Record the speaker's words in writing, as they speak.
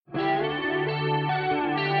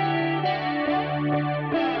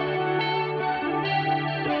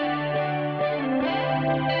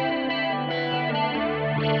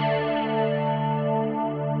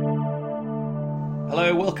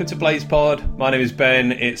welcome to Blaze Pod. My name is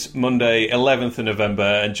Ben. It's Monday, 11th of November,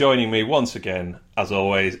 and joining me once again, as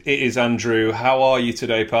always, it is Andrew. How are you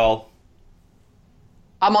today, pal?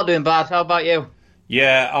 I'm not doing bad. How about you?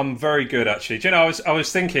 Yeah, I'm very good, actually. Do you know, I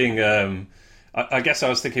was thinking, I guess I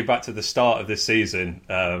was thinking back to the start of this season,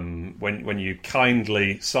 when you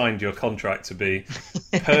kindly signed your contract to be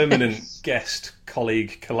permanent guest,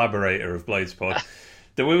 colleague, collaborator of Blaze Pod.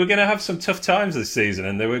 That we were going to have some tough times this season,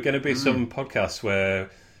 and there were going to be some podcasts where,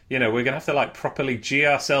 you know, we're going to have to like properly G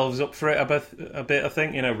ourselves up for it a bit. I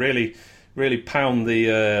think, you know, really pound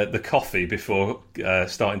the coffee before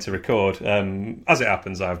starting to record. As it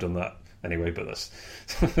happens, I've done that anyway, but this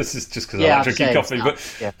is just because I like drinking coffee.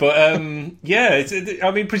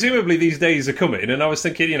 I mean, presumably these days are coming, and I was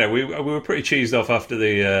thinking, you know, we were pretty cheesed off after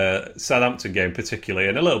the Southampton game, particularly,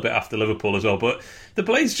 and a little bit after Liverpool as well. But the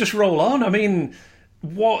Blades just roll on. I mean,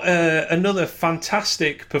 what another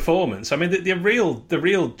fantastic performance! I mean, the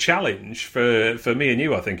real challenge for me and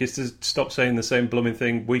you, I think, is to stop saying the same blooming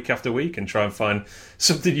thing week after week and try and find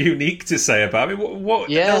something unique to say about it.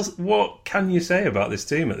 What else? What can you say about this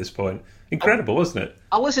team at this point? Incredible, wasn't it?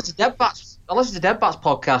 I listened to Deadbats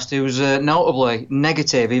podcast, who was notably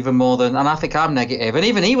negative, even more than, and I think I'm negative, and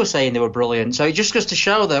even he was saying they were brilliant. So it just goes to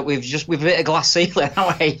show that we've hit a glass ceiling.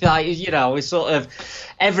 Like, you know, we sort of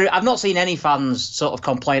I've not seen any fans sort of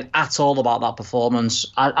complain at all about that performance.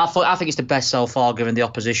 I think it's the best so far given the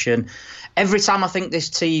opposition. Every time I think this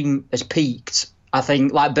team has peaked, I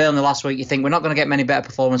think, like Burnley last week, you think we're not going to get many better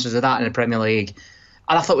performances of that in the Premier League.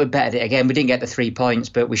 And I thought we bettered it again. We didn't get the 3 points,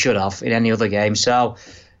 but we should have in any other game. So,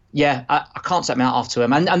 yeah, I can't set my hat off to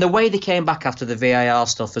him. And the way they came back after the VAR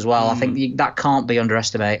stuff as well, I think that can't be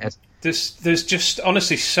underestimated. There's just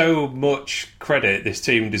honestly so much credit this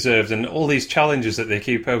team deserves, and all these challenges that they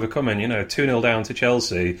keep overcoming. You know, 2-0 down to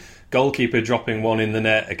Chelsea, goalkeeper dropping one in the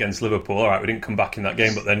net against Liverpool. All right, we didn't come back in that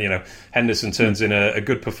game, but then, you know, Henderson turns in a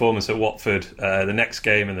good performance at Watford the next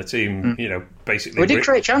game, and the team, you know, basically... We did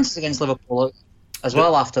create chances against Liverpool as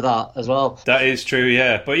well after that as well. That is true,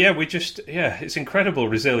 yeah. But yeah, it's incredible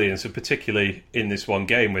resilience, and particularly in this one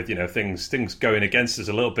game with, you know, things going against us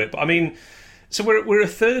a little bit. But I mean, so we're a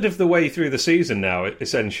third of the way through the season now,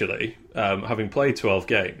 essentially, having played 12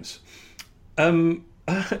 games. We're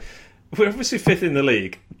obviously fifth in the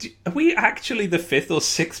league. Are we actually the fifth or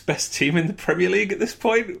sixth best team in the Premier League at this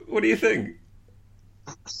point? What do you think?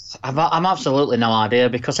 I'm absolutely no idea,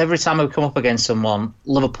 because every time we come up against someone,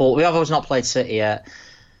 Liverpool, we have always not played City yet,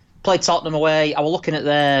 played Tottenham away. I was looking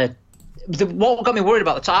at what got me worried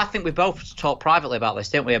about I think we both talked privately about this,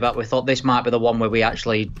 didn't we? We thought this might be the one where we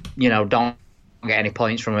actually, you know, don't get any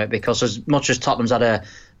points from it, because as much as Tottenham's had a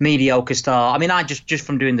mediocre start, I mean, I just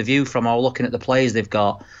from doing the view from, I was looking at the players they've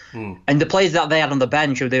got, and the players that they had on the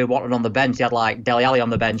bench, who they wanted on the bench, they had like Dele Alli on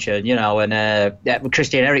the bench, and, you know, and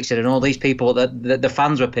Christian Eriksen and all these people that the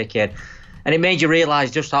fans were picking, and it made you realise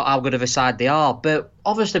just how good of a side they are. But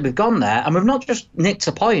obviously we've gone there and we've not just nicked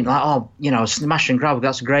a point, like, oh, you know, smash and grab,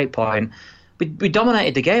 that's a great point. We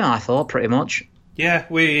dominated the game, I thought, pretty much. Yeah,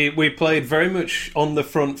 we played very much on the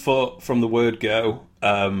front foot from the word go,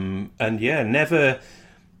 and yeah, never.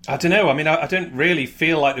 I don't know. I mean, I don't really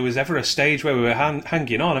feel like there was ever a stage where we were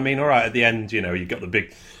hanging on. I mean, all right, at the end, you know, you got the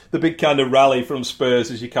big kind of rally from Spurs,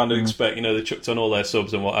 as you kind of expect. You know, they chucked on all their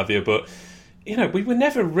subs and what have you, but you know, we were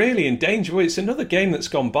never really in danger. It's another game that's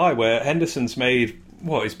gone by where Henderson's made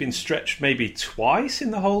he's been stretched maybe twice in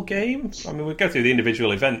the whole game. I mean, we'll go through the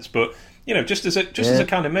individual events, but you know, just as a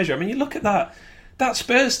kind of measure. I mean, you look at that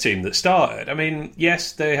Spurs team that started, I mean,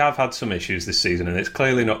 yes, they have had some issues this season and it's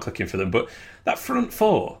clearly not clicking for them, but that front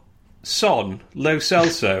four, Son, Lo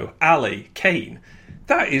Celso, Ali, Kane,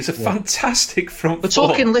 that is a fantastic front four. We're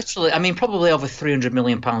talking literally, I mean, probably over £300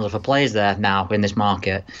 million worth of players there now in this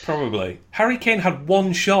market. Probably. Harry Kane had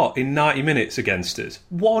one shot in 90 minutes against us.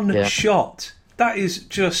 One shot. That is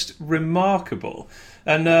just remarkable.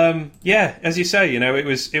 And, as you say, you know, it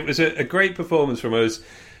was a great performance from us.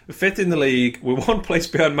 Fifth in the league, we're one place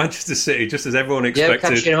behind Manchester City, just as everyone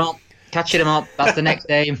expected. Yeah, catching them up. That's the next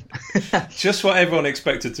game. Just what everyone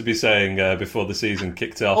expected to be saying before the season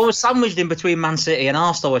kicked off. I was sandwiched in between Man City and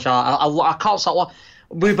Arsenal, which I can't stop.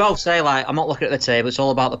 We both say, like, I'm not looking at the table. It's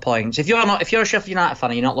all about the points. If you're a Sheffield United fan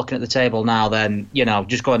and you're not looking at the table now, then, you know,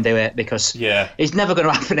 just go and do it, because it's never going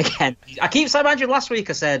to happen again. I keep saying, imagine last week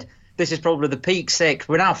I said, this is probably the peak sixth.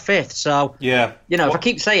 We're now fifth, so you know, if I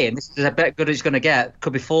keep saying this is a bet good it's going to get,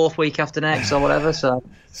 could be fourth week after next or whatever. So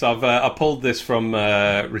I've I pulled this from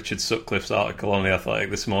Richard Sutcliffe's article on The Athletic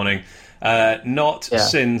this morning. Not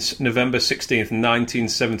since November 16th,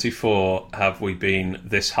 1974, have we been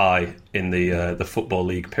this high in the Football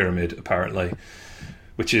League pyramid. Apparently,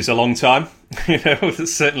 which is a long time.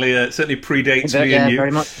 Certainly predates me and you.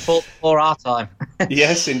 Very much before our time.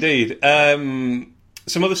 Yes, indeed.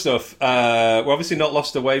 Some other stuff. We're obviously not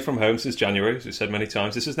lost away from home since January, as we've said many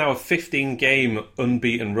times. This is now a 15-game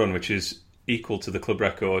unbeaten run, which is equal to the club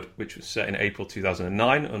record, which was set in April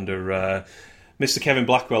 2009 under Mr. Kevin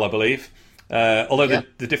Blackwell, I believe. Although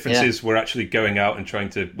the difference is we're actually going out and trying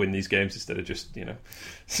to win these games instead of just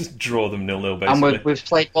draw them 0-0, basically. And we've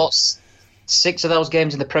played, 6 of those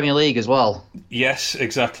games in the Premier League as well? Yes,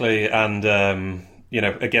 exactly. And,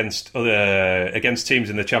 against teams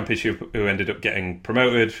in the Championship who ended up getting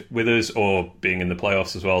promoted with us or being in the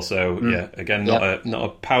playoffs as well. So, not a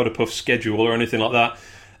powder puff schedule or anything like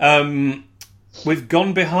that. We've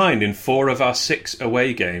gone behind in 4 of our 6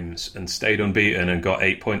 away games and stayed unbeaten and got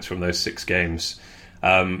 8 points from those 6 games.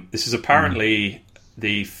 This is apparently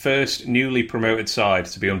the first newly promoted side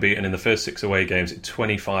to be unbeaten in the first 6 away games in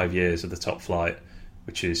 25 years of the top flight,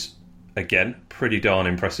 which is, again, pretty darn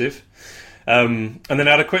impressive. And then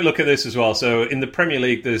I had a quick look at this as well. So in the Premier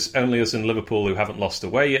League, there's only us and Liverpool who haven't lost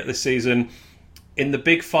away yet this season. In the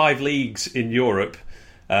big 5 leagues in Europe,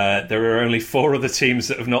 there are only 4 other teams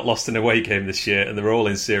that have not lost an away game this year, and they're all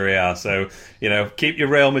in Serie A. So, keep your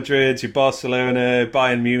Real Madrid, your Barcelona,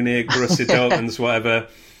 Bayern Munich, Borussia Dortmunds, whatever.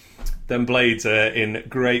 Them Blades are in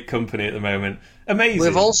great company at the moment. Amazing.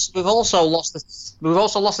 We've also lost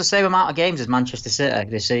the same amount of games as Manchester City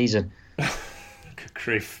this season. Good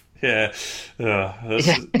grief. Yeah. That's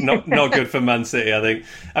not good for Man City, I think.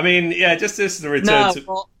 I mean, just this the return to...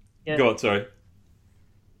 Go on, sorry.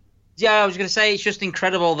 Yeah, I was going to say it's just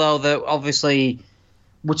incredible, though, that obviously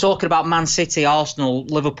we're talking about Man City, Arsenal,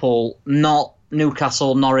 Liverpool, not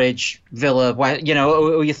Newcastle, Norwich, Villa, where,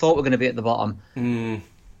 who you thought were going to be at the bottom.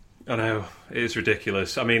 I know. It is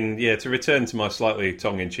ridiculous. I mean, to return to my slightly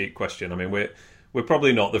tongue-in-cheek question, I mean, we're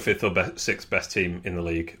probably not the 5th or 6th best team in the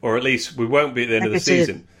league, or at least we won't be at the end of the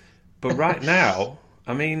season. But right now,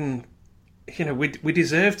 I mean, we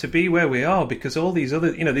deserve to be where we are because all these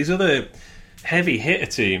other heavy hitter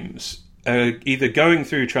teams are either going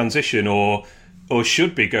through transition or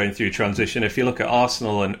should be going through transition. If you look at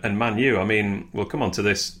Arsenal and Man U, I mean, we'll come on to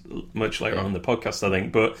this much later on in the podcast, I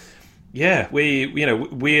think. But yeah,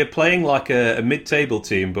 we are playing like a mid-table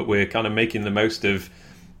team, but we're kind of making the most of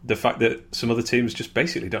the fact that some other teams just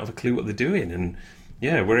basically don't have a clue what they're doing. And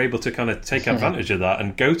yeah, we're able to kind of take advantage of that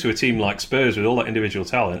and go to a team like Spurs with all that individual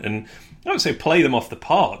talent and I don't say play them off the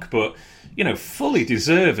park, but fully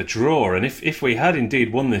deserve a draw. And if we had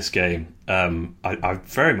indeed won this game, I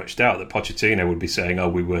very much doubt that Pochettino would be saying, "Oh,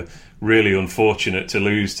 we were really unfortunate to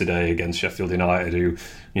lose today against Sheffield United, who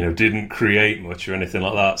didn't create much or anything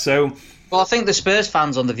like that." So, well, I think the Spurs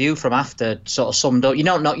fans on the View from after sort of summed up. You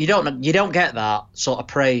don't get that sort of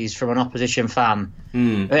praise from an opposition fan,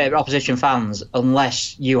 opposition fans,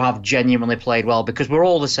 unless you have genuinely played well. Because we're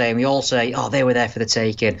all the same. We all say, "Oh, they were there for the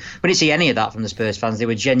taking." We didn't see any of that from the Spurs fans. They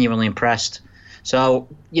were genuinely impressed. So,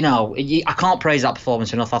 I can't praise that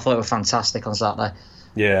performance enough. I thought it was fantastic on Saturday.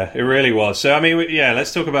 Yeah, it really was. So, I mean,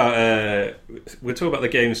 let's talk about we'll talk about the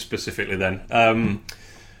game specifically then.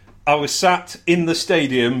 I was sat in the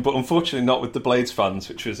stadium, but unfortunately not with the Blades fans,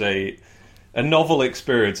 which was a novel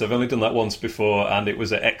experience. I've only done that once before, and it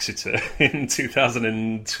was at Exeter in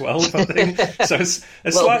 2012, I think. So it's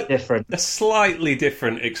a slightly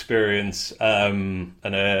different experience, and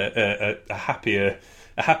a happier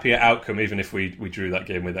outcome, even if we drew that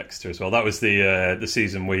game with Exeter as well. That was the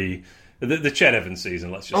season the Ched Evans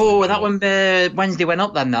season. Let's just. Oh, that when Wednesday went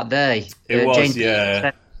up then that day. It was, James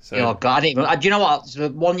yeah. So, oh God, I didn't even. Do you know what?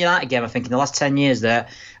 One United game, I think, in the last 10 years there,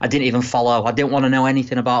 I didn't even follow. I didn't want to know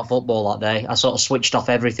anything about football that day. I sort of switched off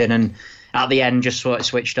everything, and at the end, just sort of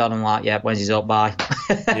switched on and like, yeah, Wednesday's up, bye.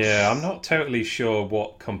 Yeah, I'm not totally sure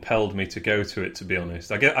what compelled me to go to it, to be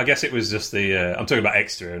honest. I guess it was just the. I'm talking about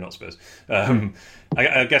Exeter, not Spurs.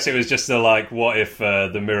 I guess it was just the what if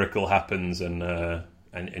the miracle happens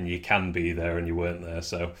and you can be there and you weren't there,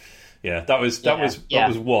 so. Yeah, that was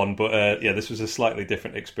one, but this was a slightly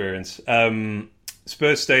different experience.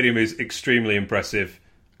 Spurs Stadium is extremely impressive,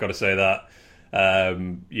 I've got to say that.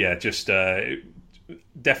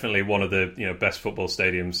 Definitely one of the best football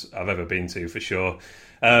stadiums I've ever been to, for sure.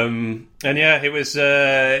 It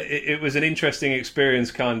was an interesting experience,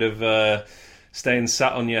 kind of staying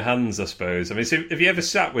sat on your hands, I suppose. I mean, so have you ever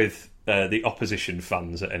sat with the opposition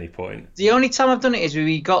fans at any point? The only time I've done it is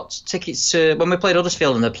we got tickets to when we played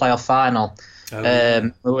Huddersfield in the playoff final.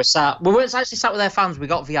 We weren't actually sat with their fans. We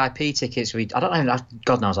got VIP tickets. I don't know.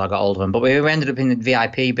 God knows I got hold of them, but we ended up in the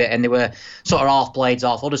VIP bit, and they were sort of half Blades,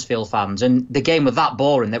 half Huddersfield fans. And the game was that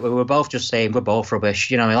boring that we were both just saying we're both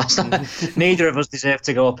rubbish. You know, last time neither of us deserve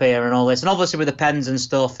to go up here and all this. And obviously with the pens and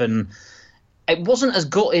stuff, and it wasn't as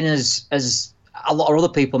gutting as a lot of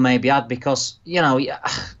other people maybe had, because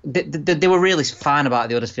they were really fine about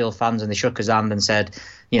the Huddersfield fans, and they shook his hand and said,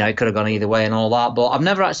 it could have gone either way and all that. But I've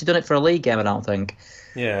never actually done it for a league game, I don't think.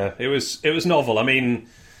 Yeah, it was novel. I mean,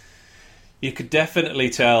 you could definitely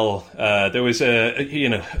tell there was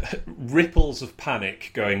ripples of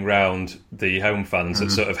panic going round the home fans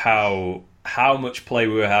at sort of how much play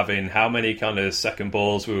we were having, how many kind of second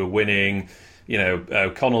balls we were winning.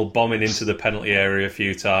 Connell bombing into the penalty area a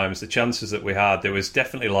few times. The chances that we had, there was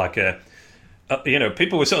definitely like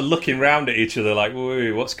people were sort of looking round at each other like,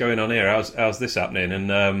 "Whoa, what's going on here? How's this happening?" And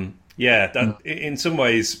that in some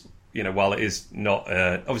ways, while it is not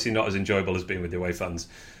obviously not as enjoyable as being with the away fans,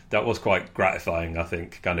 that was quite gratifying. I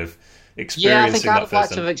think, kind of experiencing that. Yeah, I think I'd have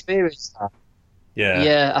liked to have experienced that.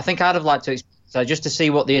 Yeah, I think I'd have liked to experience. So just to see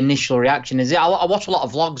what the initial reaction is. I watch a lot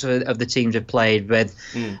of vlogs of the teams who've played with,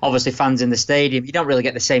 obviously, fans in the stadium. You don't really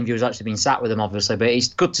get the same view as actually being sat with them, obviously, but it's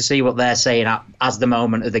good to see what they're saying as the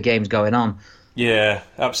moment of the game's going on. Yeah,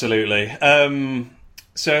 absolutely. I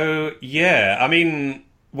mean,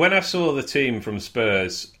 when I saw the team from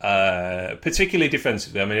Spurs, particularly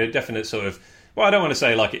defensively, I mean, a definite sort of, well, I don't want to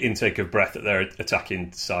say like an intake of breath at their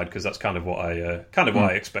attacking side, because that's kind of what I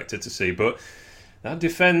expected to see, but that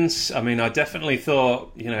defence, I mean, I definitely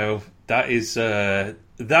thought, that is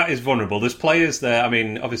vulnerable. There's players there. I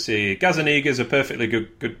mean, obviously, Gazaniga's a perfectly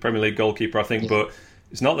good Premier League goalkeeper, I think, but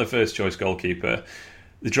it's not their first choice goalkeeper.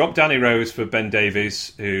 They dropped Danny Rose for Ben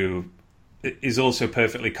Davies, who is also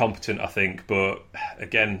perfectly competent, I think, but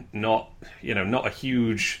again, not a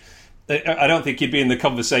huge. I don't think he'd be in the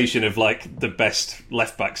conversation of like the best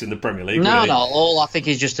left backs in the Premier League. No, not all. I think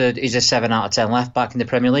he's a 7 out of 10 left back in the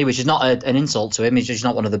Premier League, which is not an insult to him. He's just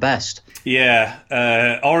not one of the best. Yeah,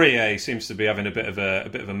 Aurier seems to be having a bit of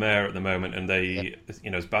a mare at the moment, and they,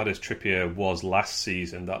 as bad as Trippier was last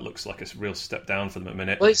season, that looks like a real step down for them at the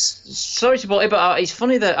minute. Well, sorry to bother, but it's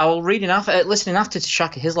funny that I was listening after to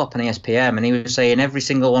Shaka Hislop on ESPN, and he was saying every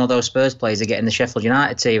single one of those Spurs players are getting the Sheffield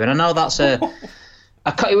United team, and I know that's a.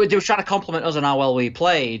 They were trying to compliment us on how well we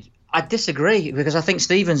played. I disagree, because I think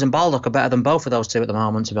Stevens and Baldock are better than both of those two at the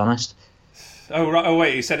moment, to be honest. Oh, right. Oh,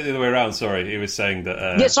 wait, he said it the other way around. Sorry, he was saying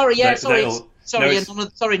that. Sorry. None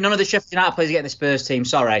of the Sheffield United players are getting the Spurs team.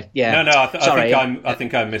 Sorry. Yeah. No. I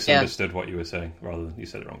think I misunderstood what you were saying. Rather than you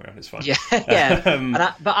said it wrong around. It's fine.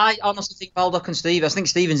 Yeah. But I honestly think Baldock and Stevens. I think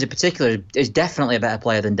Stevens in particular is definitely a better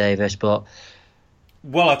player than Davis. But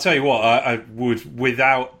well, I'll tell you what. I would,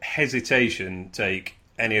 without hesitation, take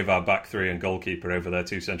any of our back three and goalkeeper over their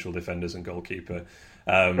two central defenders and goalkeeper.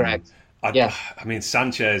 Correct. I mean,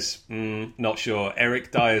 Sanchez, not sure.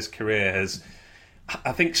 Eric Dyer's career has,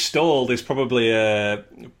 I think, stalled is probably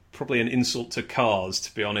an insult to Cars,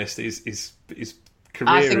 to be honest. His career.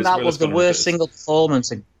 I think that was the worst single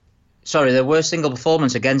performance. The worst single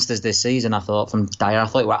performance against us this season, I thought, from Dyer. I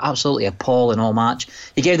thought it was absolutely appalling all match.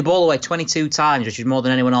 He gave the ball away 22 times, which is more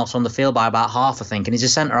than anyone else on the field by about half, I think, and he's a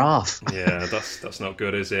centre-half. Yeah, that's not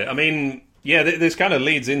good, is it? I mean, yeah, this kind of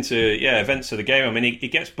leads into events of the game. I mean, he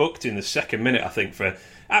gets booked in the second minute, I think, for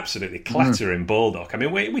absolutely clattering Baldock. I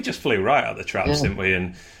mean, we just flew right out the traps, didn't we?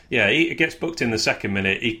 And yeah, he gets booked in the second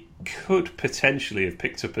minute. He could potentially have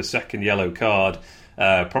picked up a second yellow card.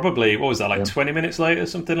 Probably, what was that, like 20 minutes later,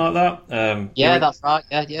 something like that? That's right.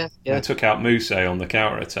 Yeah. They took out Mousse on the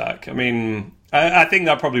counter-attack. I mean, I think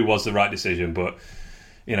that probably was the right decision, but,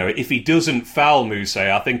 if he doesn't foul Mousse,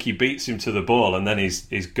 I think he beats him to the ball, and then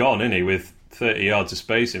he's gone, isn't he, with 30 yards of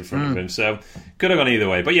space in front of him. So, could have gone either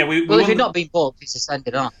way. But yeah, if he'd not been booked, he's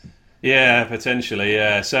sending on. Yeah, potentially,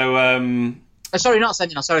 yeah. So, sorry, not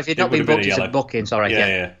sending on. Sorry, if he'd not been booked, it's a booking. Sorry.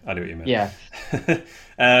 Yeah, I know what you meant. Yeah.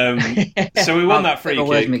 So we won that free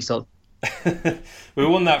kick. Mixed up. We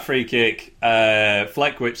won that free kick.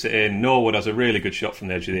 Fleck whips it in. Norwood has a really good shot from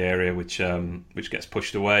the edge of the area, which gets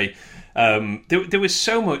pushed away. There was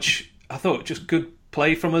so much, I thought, just good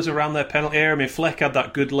play from us around their penalty area. I mean, Fleck had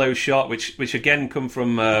that good low shot, which again come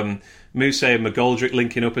from Mousse and McGoldrick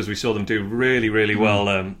linking up, as we saw them do really, really well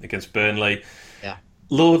against Burnley. Yeah.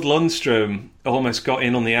 Lord Lundstrom almost got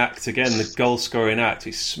in on the act again, the goal-scoring act.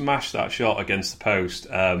 He smashed that shot against the post,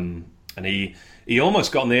 and he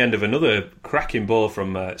almost got on the end of another cracking ball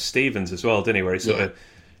from Stevens as well, didn't he? Where he sort of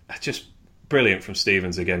just brilliant from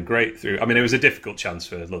Stevens again. Great through. I mean, it was a difficult chance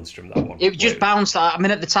for Lundstrom, that one. It just bounced. I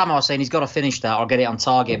mean, at the time I was saying he's got to finish that or get it on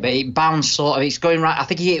target, but it bounced sort of. It's going right. I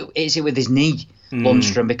think he hits it with his knee,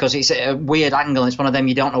 Lundstrom, because it's a weird angle. It's one of them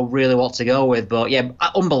you don't know really what to go with. But yeah,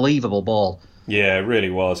 unbelievable ball. Yeah, it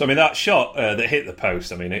really was. I mean, that shot that hit the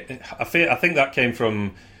post. I mean, I think that came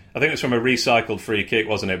from. I think it was from a recycled free kick,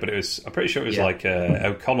 wasn't it? But it was. I'm pretty sure it was like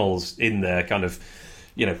O'Connell's in there, kind of,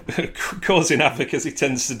 causing havoc as he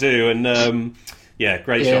tends to do. And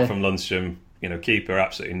great shot from Lundstrom. Keeper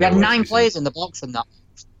absolutely. We had 9 players in the box in that.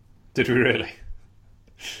 Did we really?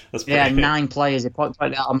 That's pretty... Yeah, 9 players. They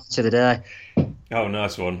pointed out on Match of the Day. Oh,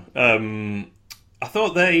 nice one. I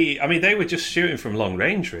thought they were just shooting from long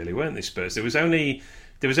range, really, weren't they, Spurs? There was only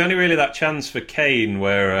really that chance for Kane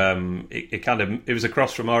where it was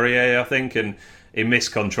across from Aurier, I think, and he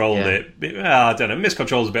miscontrolled it. I don't know,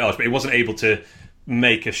 miscontrolled a bit harsh, but he wasn't able to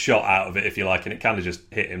make a shot out of it, if you like, and it kind of just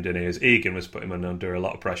hit him, didn't he? As Egan was putting him under a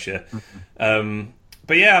lot of pressure.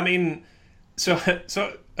 But yeah, I mean, so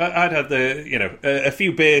I'd had a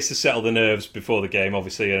few beers to settle the nerves before the game,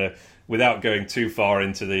 obviously, without going too far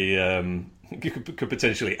into the could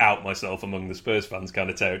potentially out myself among the Spurs fans kind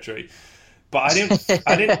of territory. But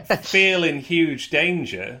I didn't feel in huge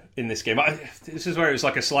danger in this game. This is where it was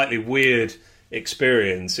like a slightly weird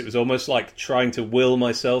experience. It was almost like trying to will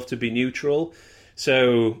myself to be neutral.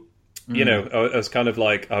 So, I was kind of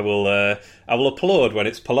like, I will applaud when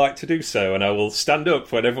it's polite to do so, and I will stand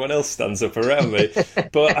up when everyone else stands up around me.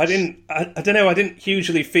 But I don't know, I didn't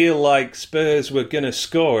hugely feel like Spurs were going to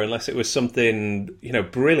score unless it was something,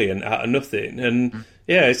 brilliant out of nothing. And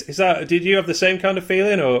yeah, is that? Did you have the same kind of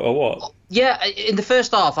feeling, or what? Yeah, in the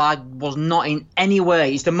first half, I was not in any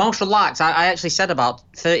way. It's the most relaxed. I actually said about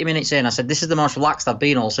 30 minutes in, I said, this is the most relaxed I've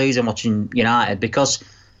been all season watching United, because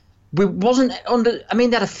we wasn't under. I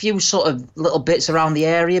mean, they had a few sort of little bits around the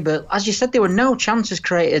area, but as you said, there were no chances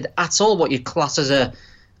created at all. What you'd class as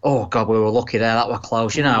oh God, we were lucky there. That were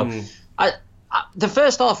close. The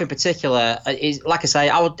first half in particular is, like I say,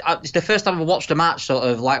 it's the first time I watched a match sort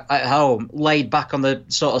of like at home, laid back on the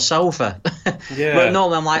sort of sofa. Yeah. But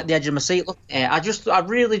normally I'm like at the edge of my seat looking at it. I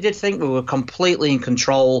really did think we were completely in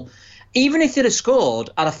control. Even if they'd have scored,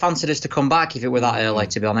 I'd have fancied us to come back if it were that early,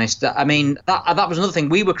 to be honest. I mean, that was another thing.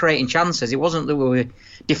 We were creating chances. It wasn't that we were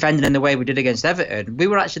defending in the way we did against Everton. We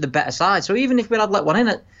were actually the better side. So even if we had let one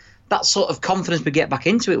in, that sort of confidence we get back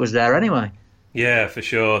into it was there anyway. Yeah, for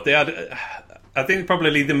sure. They had, I think,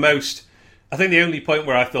 probably the most. I think the only point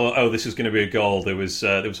where I thought, oh, this is going to be a goal, there was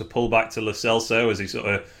a pullback to Lo Celso as he sort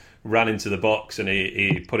of ran into the box and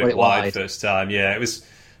he put it wide first time. Yeah, it was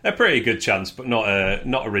a pretty good chance, but not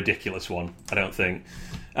a ridiculous one, I don't think.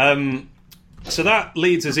 So that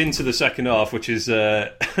leads us into the second half, which is,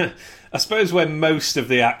 I suppose, where most of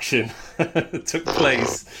the action took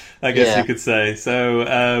place, I guess you could say. So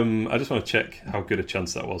I just want to check how good a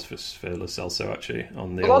chance that was for Lo Celso, actually.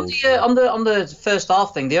 On the first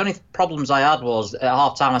half thing, the only problems I had was at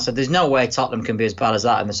half time, I said, there's no way Tottenham can be as bad as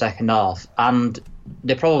that in the second half. And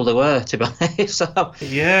they probably were, to be honest. So,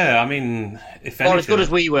 yeah, I mean, if anything, or as good as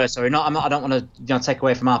we were. Sorry, I don't want to take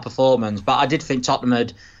away from our performance, but I did think Tottenham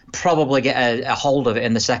had probably get a hold of it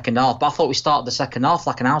in the second half. But I thought we started the second half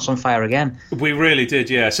like an house on fire again. We really did,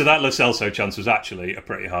 yeah. So that Lo Celso chance was actually a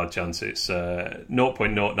pretty hard chance. It's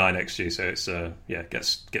 0.09 xG, so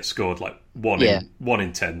it's gets scored like one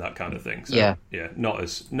in 10, that kind of thing. So, yeah, not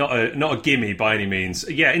a gimme by any means.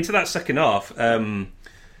 Yeah, into that second half,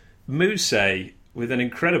 Mousse with an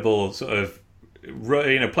incredible sort of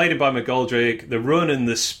played in by McGoldrick, the run and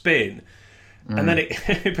the spin. And then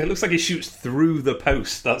it looks like he shoots through the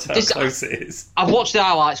post. That's how close it is. I've watched the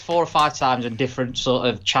highlights 4 or 5 times on different sort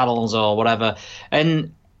of channels or whatever,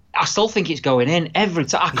 and I still think it's going in every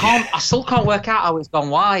time. I still can't work out how it's gone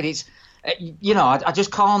wide. It's, I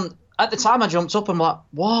just can't. At the time, I jumped up and I'm like,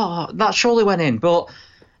 "What? That surely went in." But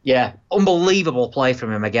yeah, unbelievable play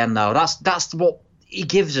from him again, though. That's what he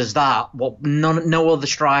gives us. What no other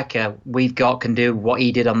striker we've got can do. What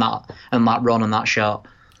he did on that run and that shot.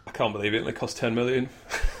 I can't believe it only cost 10 million.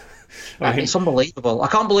 It's unbelievable. I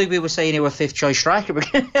can't believe we were saying he was 5th choice striker.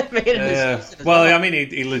 Well, I mean,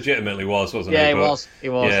 he legitimately was, wasn't he? Yeah, he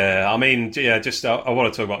was. Yeah, I mean, just I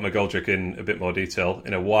want to talk about McGoldrick in a bit more detail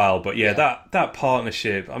in a while, but that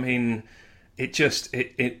partnership, I mean,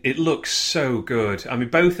 it looks so good. I mean,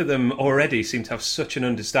 both of them already seem to have such an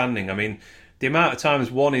understanding. I mean, the amount of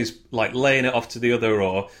times one is like laying it off to the other,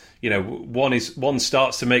 or one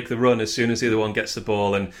starts to make the run as soon as the other one gets the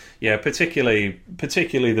ball, and particularly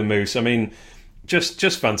the Moose. I mean,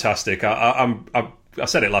 just fantastic. I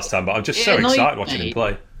said it last time, but I'm just so excited watching him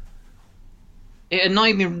play. it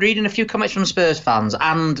annoyed me reading a few comments from Spurs fans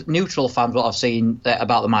and neutral fans, what I've seen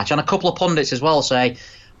about the match, and a couple of pundits as well say,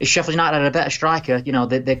 if Sheffield United had a better striker,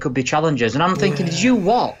 they could be challengers. And I'm thinking, did you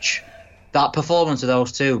watch that performance of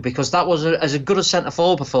those two? Because that was as good a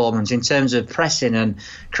centre-forward performance in terms of pressing and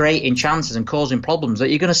creating chances and causing problems that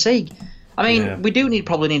you're going to see. I mean, we do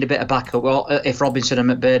probably need a bit of backup. Well, if Robinson and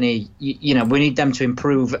McBurney, we need them to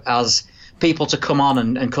improve as people to come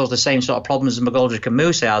on and cause the same sort of problems as McGoldrick and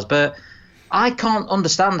Moussa has. But I can't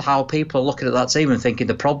understand how people are looking at that team and thinking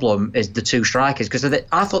the problem is the two strikers, because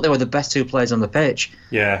I thought they were the best two players on the pitch.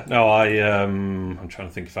 Yeah, no, I'm trying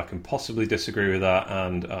to think if I can possibly disagree with that,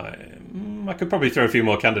 and I could probably throw a few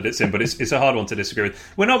more candidates in, but it's a hard one to disagree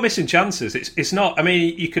with. We're not missing chances. It's not. I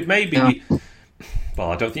mean, you could maybe. No.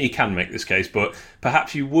 Well, I don't think you can make this case, but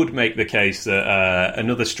perhaps you would make the case that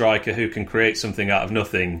another striker who can create something out of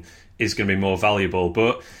nothing is going to be more valuable,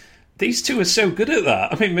 but. These two are so good at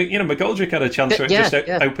that. I mean, McGoldrick had a chance where it just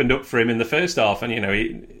opened up for him in the first half, and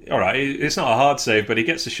it's not a hard save, but he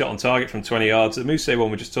gets a shot on target from 20 yards. The Moussa one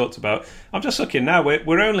we just talked about. I'm just looking now.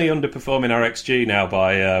 We're only underperforming our XG now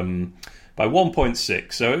by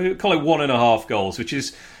 1.6, so call it 1.5 goals, which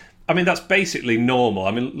is, I mean, that's basically normal.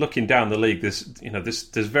 I mean, looking down the league, there's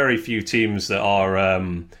very few teams that are.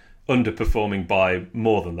 Underperforming by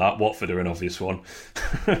more than that. Watford are an obvious one.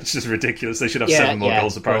 It's just ridiculous. They should have 7 more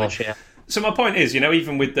goals apparently. Course, So my point is,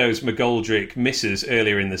 even with those McGoldrick misses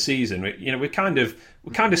earlier in the season, we kind of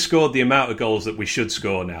scored the amount of goals that we should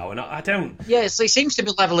score now, and I don't. Yeah, so it seems to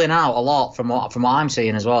be levelling out a lot from what I'm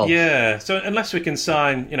seeing as well. Yeah, so unless we can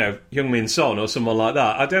sign, Heung-min Son or someone like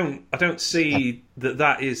that, I don't see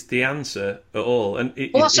that is the answer at all. And I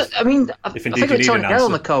think it's Tony Gell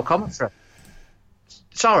on the co-commentary.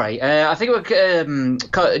 Sorry, I think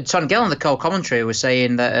Tony Gell on the co-commentary was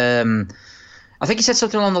saying that. I think he said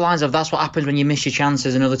something along the lines of that's what happens when you miss your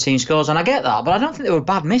chances and other team scores, and I get that, but I don't think they were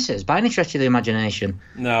bad misses by any stretch of the imagination.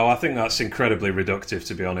 No, I think that's incredibly reductive,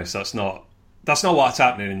 to be honest. That's not what's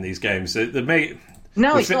happening in these games.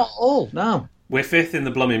 No, it's not at all. No. We're 5th in the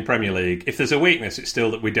blooming Premier League. If there's a weakness, it's still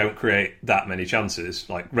that we don't create that many chances,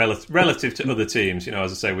 like relative to other teams.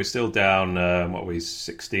 As I say, we're still down,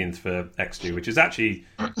 16th for XG, which is actually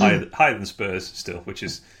higher than Spurs still, which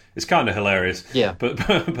is it's kind of hilarious. Yeah. But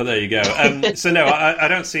there you go. So no, I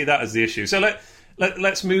don't see that as the issue. So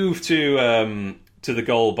let's move to the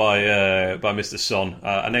goal by Mr. Son.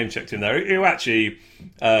 I name checked him there. Who actually,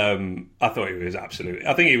 I thought he was absolutely.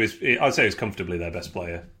 I think he was. I'd say he was comfortably their best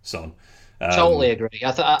player, Son. Totally agree.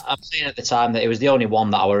 I'm saying at the time that it was the only one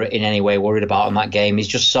that I were in any way worried about in that game. He's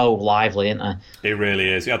just so lively, isn't he? He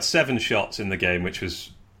really is. He had 7 shots in the game, which was,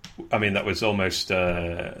 I mean, that was almost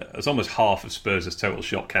half of Spurs' total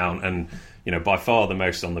shot count, and by far the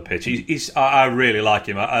most on the pitch. I really like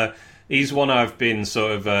him. He's one I've been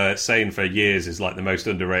sort of saying for years is like the most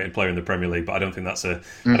underrated player in the Premier League, but I don't think that's a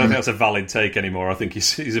a valid take anymore. I think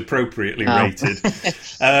he's appropriately rated.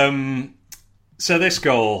 So this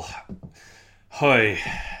goal.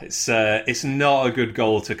 It's not a good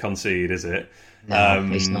goal to concede, is it? No,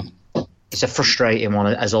 it's not. It's a frustrating one,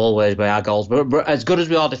 as always, by our goals. But as good as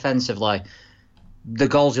we are defensively, the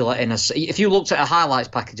goals we let in us. If you looked at a highlights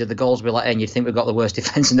package of the goals we let in, you'd think we've got the worst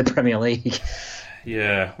defence in the Premier League.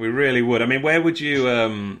 Yeah, we really would. I mean, where would you?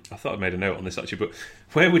 I thought I made a note on this actually, but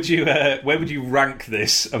where would you rank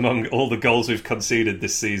this among all the goals we've conceded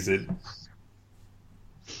this season?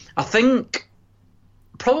 I think.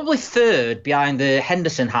 Probably 3rd behind the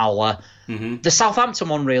Henderson howler. Mm-hmm. The Southampton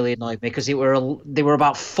one really annoyed me because they were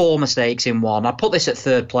about 4 mistakes in one. I put this at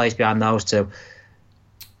 3rd place behind those two.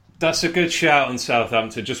 That's a good shout on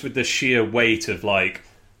Southampton, just with the sheer weight of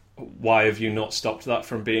why have you not stopped that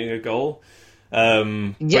from being a goal?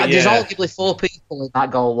 There's arguably 4 people in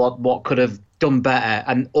that goal what could have done better,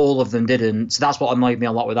 and all of them didn't. So that's what annoyed me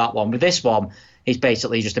a lot with that one. With this one, it's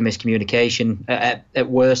basically just a miscommunication at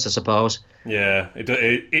worst, I suppose. Yeah,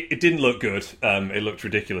 it didn't look good. It looked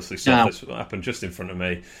ridiculously soft. That's what happened just in front of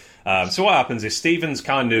me. So what happens is Stevens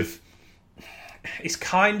kind of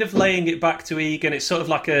laying it back to Egan. It's sort of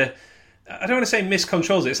like I don't want to say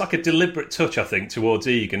miscontrols it. It's like a deliberate touch, I think, towards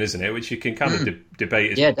Egan, isn't it? Which you can kind of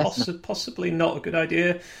debate is possibly not a good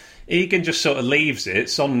idea. Egan just sort of leaves it.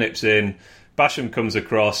 Son nips in. Basham comes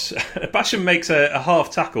across. Basham makes a half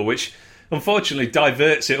tackle, which unfortunately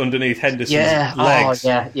diverts it underneath Henderson's legs.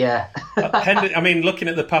 I mean, looking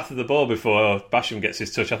at the path of the ball before Basham gets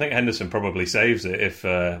his touch, I think Henderson probably saves it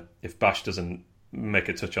if Bash doesn't make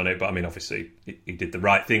a touch on it. But I mean, obviously, he did the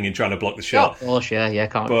right thing in trying to block the shot. Of course,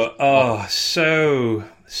 can't. But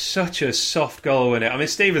such a soft goal in it. I mean,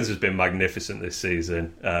 Stevens has been magnificent this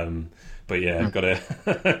season. But yeah, I've got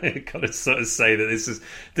to got to sort of say that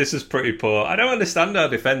this is pretty poor. I don't understand our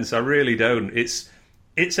defence. I really don't. It's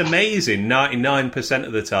amazing 99%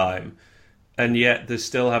 of the time, and yet they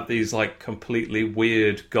still have these like completely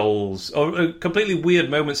weird goals or completely weird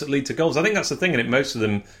moments that lead to goals. I think that's the thing, and most of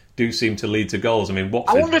them do seem to lead to goals. I mean,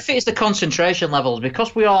 Watford... I wonder if it's the concentration levels,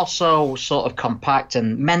 because we are so sort of compact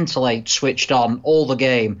and mentally switched on all the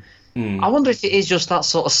game. I wonder if it is just that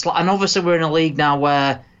sort of... And obviously we're in a league now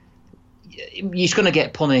where you're going to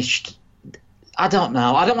get punished. I don't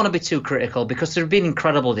know. I don't want to be too critical because they've been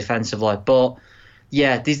incredible defensively. But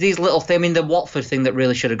yeah, there's these little things. I mean, the Watford thing that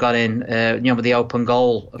really should have gone in, with the open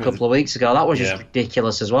goal a couple of weeks ago, that was just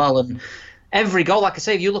ridiculous as well. And every goal, like I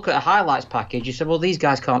say, if you look at a highlights package, you said, well, these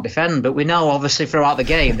guys can't defend. But we know, obviously, throughout the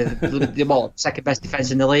game, they're second best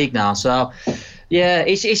defence in the league now. So, yeah,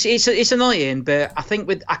 it's annoying. But I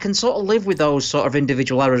think I can sort of live with those sort of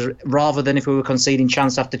individual errors rather than if we were conceding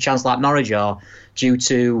chance after chance like Norwich are due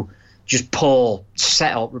to just poor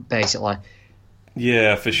setup, basically.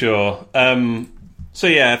 Yeah, for sure. So,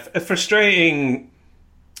 yeah, a frustrating...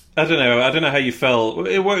 I don't know how you felt. Were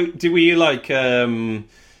you like... that's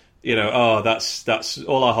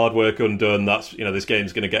all our hard work undone. That's this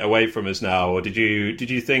game's going to get away from us now. Or did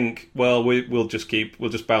you think, well, we'll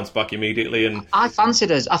just bounce back immediately? And I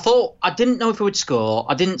fancied us. I didn't know if we would score.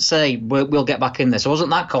 I didn't say we'll get back in this. I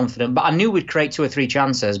wasn't that confident, but I knew we'd create 2 or 3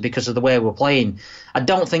 chances because of the way we're playing. I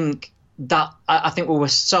don't think that. I think we were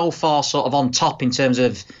so far sort of on top in terms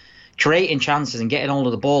of creating chances and getting hold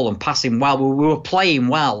of the ball and passing well. We were playing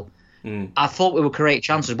well. I thought we would create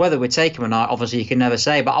chances. Whether we take them or not, obviously you can never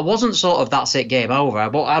say. But I wasn't sort of that's it, game over.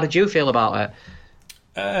 But how did you feel about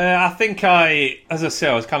it? I think as I say,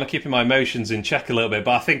 I was kind of keeping my emotions in check a little bit.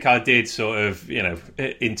 But I think I did sort of,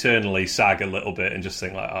 internally sag a little bit and just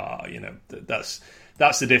think like,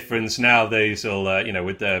 that's the difference. Now these will,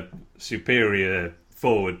 with their superior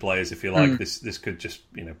forward players, if you like, this could just,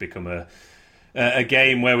 become a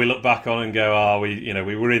game where we look back on and go,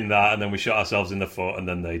 we were in that, and then we shot ourselves in the foot, and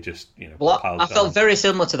then they just, I felt very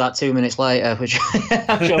similar to that 2 minutes later, which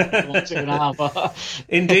I'm sure we'll watch it now. But...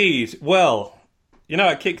 Indeed. Well,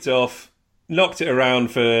 it kicked off, knocked it around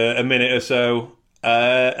for a minute or so,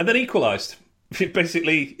 and then equalised,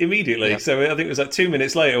 basically immediately. Yeah. So I think it was like 2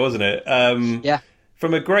 minutes later, wasn't it? Yeah.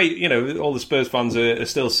 From a great, all the Spurs fans are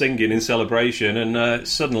still singing in celebration, and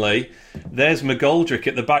suddenly there's McGoldrick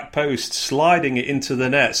at the back post sliding it into the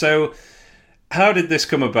net. So how did this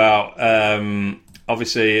come about?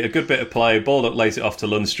 Obviously, a good bit of play, ball up, lays it off to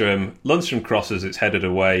Lundstrom. Lundstrom crosses, it's headed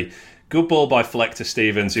away. Good ball by Fleck to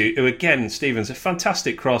Stevens, who again, Stevens, a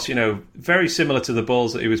fantastic cross, very similar to the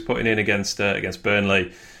balls that he was putting in against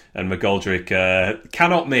Burnley, and McGoldrick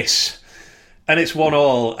cannot miss. And it's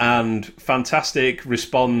 1-1, and fantastic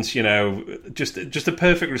response, just a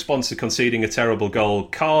perfect response to conceding a terrible goal,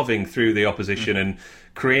 carving through the opposition and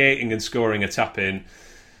creating and scoring a tap-in.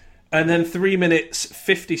 And then 3 minutes,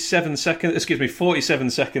 47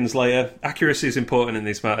 seconds later, accuracy is important in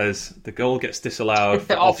these matters. The goal gets disallowed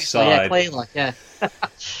for offside. Yeah, clearly, yeah.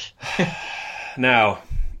 Now,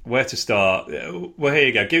 where to start? Well, here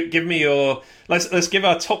you go. Give me your... Let's give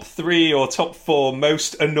our top 3 or top 4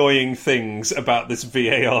 most annoying things about this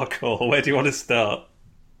VAR call. Where do you want to start?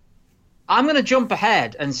 I'm going to jump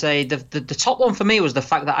ahead and say the top one for me was the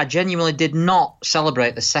fact that I genuinely did not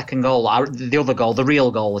celebrate the second goal, the other goal, the real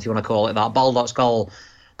goal, if you want to call it that, Baldock's goal.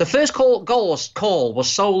 The first call was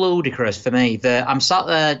so ludicrous for me that I'm sat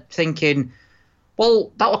there thinking,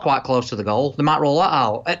 well, that was quite close to the goal. They might roll that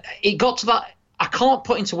out. It got to that... I can't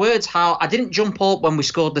put into words how I didn't jump up when we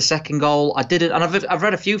scored the second goal. I didn't, and I've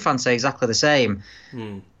read a few fans say exactly the same.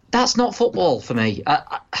 That's not football for me.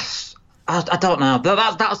 I don't know.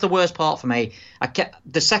 That's the worst part for me.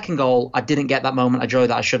 The second goal, I didn't get that moment of joy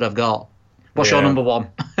that I should have got. What's your number one?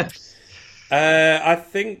 I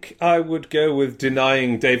think I would go with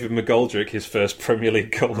denying David McGoldrick his first Premier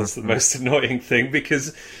League goal as the most annoying thing,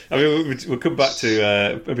 because we'll come back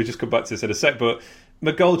to maybe just come back to this in a sec, but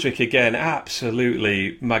McGoldrick again,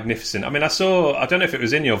 absolutely magnificent. I mean, I don't know if it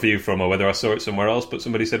was in your view from or whether I saw it somewhere else, but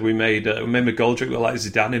somebody said we made McGoldrick look like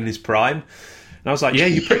Zidane in his prime. And I was like, yeah,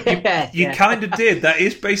 you kind of did. That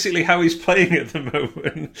is basically how he's playing at the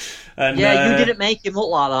moment. And, you didn't make him look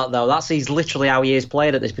like that, though. He's literally how he is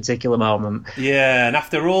playing at this particular moment. Yeah, and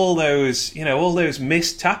after all those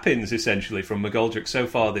missed tap-ins, essentially, from McGoldrick so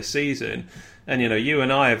far this season, and, you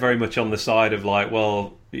and I are very much on the side of like,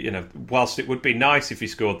 well, whilst it would be nice if he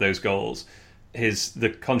scored those goals,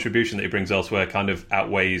 the contribution that he brings elsewhere kind of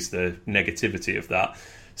outweighs the negativity of that.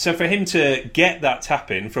 So for him to get that tap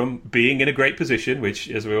in from being in a great position, which,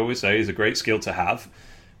 as we always say, is a great skill to have,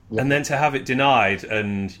 and then to have it denied,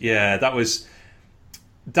 and that was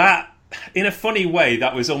that. In a funny way,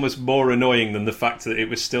 that was almost more annoying than the fact that it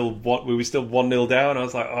was still we were still 1-0 down. I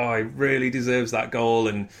was like, oh, he really deserves that goal,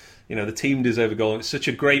 and the team deserve a goal. It's such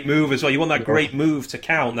a great move as well. You want that great move to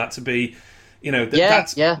count, that to be,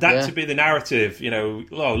 to be the narrative.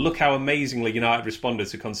 Oh, look how amazingly United responded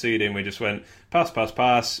to conceding. We just went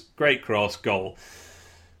pass, great cross, goal.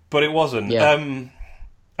 But it wasn't. Yeah.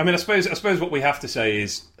 I suppose what we have to say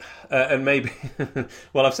is, and maybe,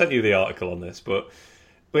 well, I've sent you the article on this, but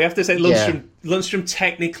we have to say Lundstram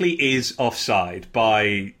technically is offside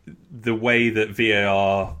by the way that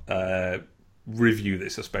VAR review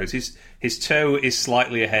this, I suppose. His toe is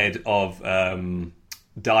slightly ahead of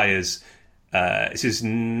Dyer's. It's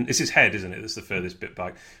his head, isn't it? That's the furthest bit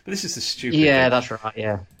back. But this is the stupid thing. That's right,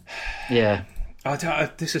 yeah.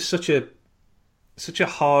 This is such a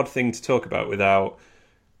hard thing to talk about without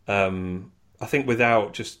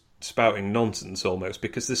just spouting nonsense almost,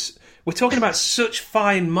 because we're talking about such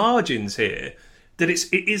fine margins here that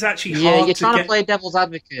it is actually hard to get. Yeah, you're trying to play devil's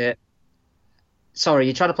advocate. Sorry,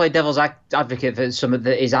 you're trying to play devil's advocate for something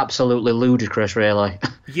that is absolutely ludicrous, really.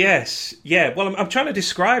 Yes, yeah. Well, I'm trying to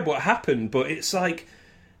describe what happened, but it's like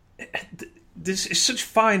there's such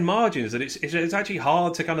fine margins that it's actually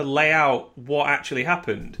hard to kind of lay out what actually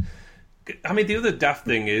happened. I mean, the other daft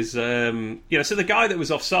thing is, so the guy that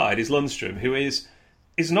was offside is Lundstram, who is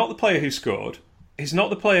not the player who scored. He's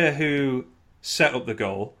not the player who set up the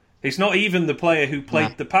goal. He's not even the player who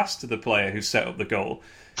played the pass to the player who set up the goal.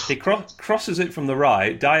 He crosses it from the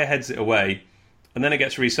right, Dyer heads it away, and then it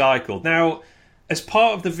gets recycled. Now, as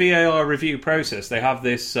part of the VAR review process, they have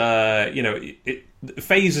this,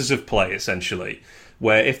 phases of play, essentially,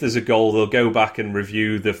 where if there's a goal, they'll go back and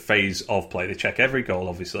review the phase of play. They check every goal,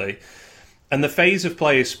 obviously. And the phase of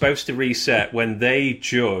play is supposed to reset when they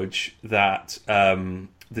judge that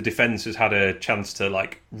the defence has had a chance to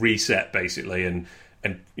reset, basically, and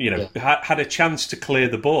had a chance to clear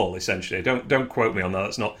the ball, essentially. Don't quote me on that.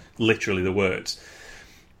 That's not literally the words.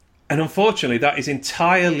 And unfortunately, that is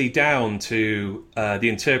entirely down to the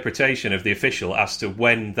interpretation of the official as to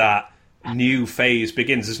when that new phase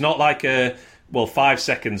begins. It's not like 5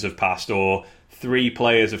 seconds have passed, or 3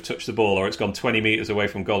 players have touched the ball, or it's gone 20 metres away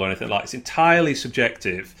from goal, or anything like that. It's entirely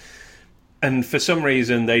subjective. And for some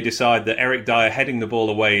reason, they decide that Eric Dyer heading the ball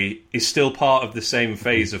away is still part of the same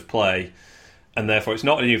phase of play, and therefore it's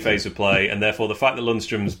not a new phase of play, and therefore the fact that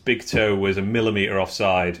Lundstram's big toe was a millimetre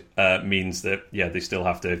offside means that, they still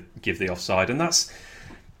have to give the offside. And that's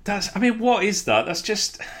I mean, what is that? It's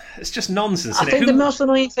just nonsense. I think the most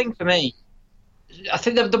annoying thing for me, I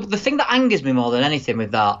think the thing that angers me more than anything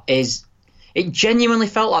with that is it genuinely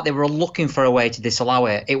felt like they were looking for a way to disallow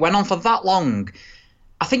it. It went on for that long.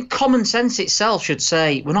 I think common sense itself should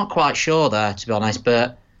say, we're not quite sure there, to be honest,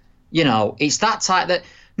 but, it's that type that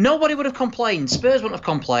nobody would have complained. Spurs wouldn't have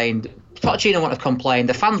complained. Pochettino wouldn't have complained.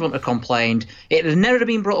 The fans wouldn't have complained. It had never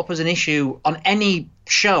been brought up as an issue on any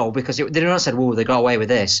show because they not said, "Whoa, they got away with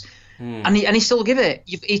this," and he still give it.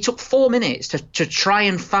 He took 4 minutes to try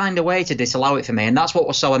and find a way to disallow it for me, and that's what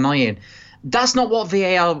was so annoying. That's not what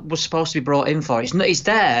VAR was supposed to be brought in for. It's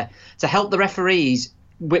there to help the referees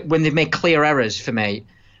when they've made clear errors for me.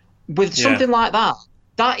 With something like that,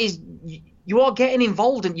 that is, you are getting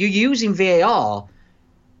involved and you're using VAR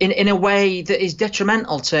in a way that is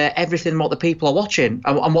detrimental to everything what the people are watching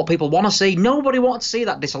and what people want to see. Nobody wants to see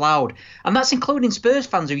that disallowed. And that's including Spurs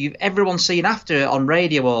fans who everyone's seen after it on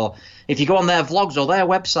radio, or if you go on their vlogs or their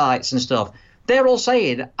websites and stuff. They're all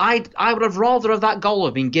saying, I would have rather have that goal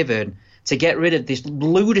have been given to get rid of this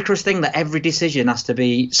ludicrous thing that every decision has to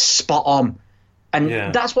be spot on.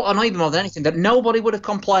 And that's what annoyed me more than anything, that nobody would have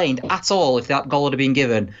complained at all if that goal had been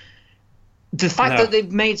given. The fact that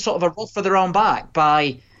they've made sort of a run for their own back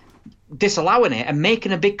by disallowing it and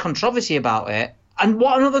making a big controversy about it. And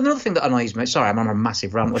what another thing that annoys me, sorry, I'm on a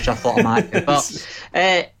massive rant, which I thought I might be, but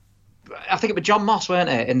I think it was John Moss, weren't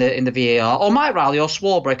it, in the VAR, or Mike Riley or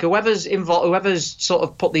Swarbrick, whoever's involved, whoever's sort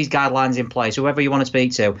of put these guidelines in place, whoever you want to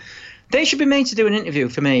speak to. They should be made to do an interview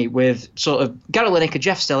for me with sort of Gary Lineker,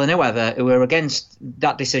 Jeff Still, and whoever who are against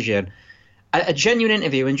that decision. A genuine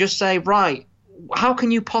interview, and just say, right, how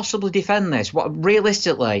can you possibly defend this? What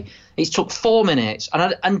realistically, it took 4 minutes,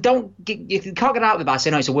 and you can't get out of it by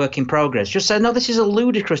saying, no, it's a work in progress. Just say, no, this is a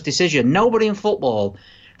ludicrous decision. Nobody in football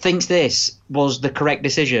thinks this was the correct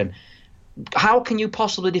decision. How can you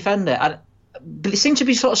possibly defend it? But they seem to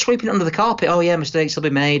be sort of sweeping it under the carpet. Oh yeah, mistakes will be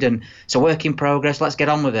made, and it's a work in progress. Let's get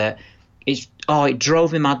on with it. It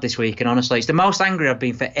drove me mad this week, and honestly, it's the most angry I've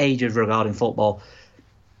been for ages regarding football.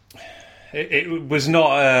 it was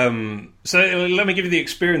not. So let me give you the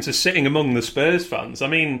experience of sitting among the Spurs fans. I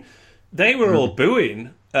mean, they were all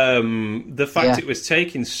booing. The fact it was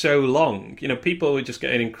taking so long, people were just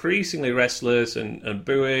getting increasingly restless and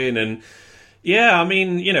booing, and I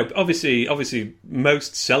mean, obviously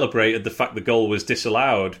most celebrated the fact the goal was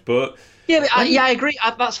disallowed, but I agree.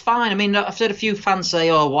 That's fine. I mean, I've heard a few fans say,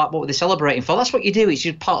 "Oh, what were they celebrating for?" That's what you do. It's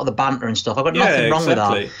just part of the banter and stuff. I've got nothing wrong with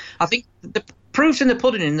that. I think the proof's in the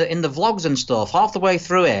pudding in the vlogs and stuff. Half the way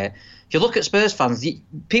through it, if you look at Spurs fans,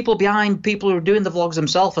 people who are doing the vlogs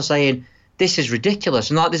themselves are saying, this is ridiculous.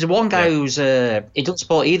 And there's one guy who's he doesn't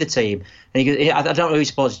support either team, and he goes, I don't know who he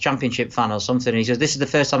supports, a Championship fan or something. And he says, "This is the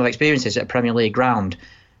first time I've experienced this at a Premier League ground.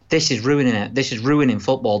 This is ruining it. This is ruining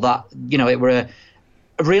football. That it were a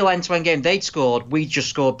real end-to-end game. They'd scored, we just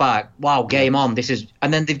scored back. Wow, game on.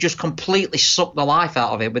 And then they've just completely sucked the life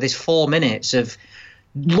out of it with this 4 minutes of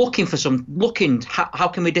looking. How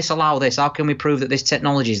can we disallow this? How can we prove that this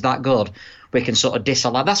technology is that good? We can sort of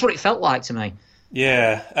disallow. That's what it felt like to me."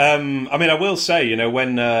 Yeah, I mean, I will say,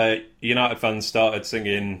 when United fans started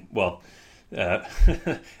singing, FVAR,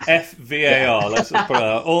 let's just put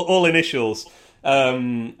all initials. A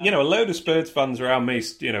load of Spurs fans around me,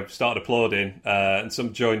 started applauding, and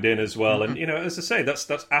some joined in as well. And as I say, that's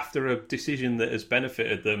after a decision that has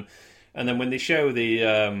benefited them. And then when they show the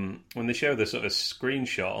sort of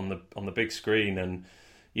screenshot on the big screen, and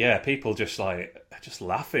people just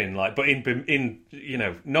laughing, but in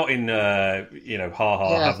not in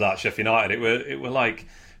have that Sheffield United. It were like,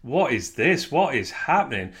 what is this? What is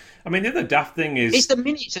happening? I mean, the other daft thing is it's the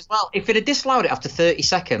minutes as well. If it had disallowed it after 30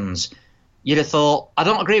 seconds, you'd have thought, I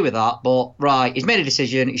don't agree with that, but right, he's made a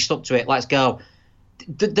decision, he stuck to it, let's go.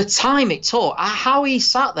 The time it took, how he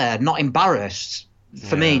sat there not embarrassed.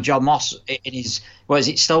 For me, John Moss in his,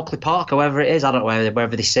 Stokely Park or wherever it is, I don't know,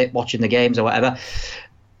 wherever they sit watching the games or whatever.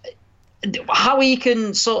 How he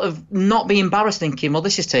can sort of not be embarrassed, thinking, well,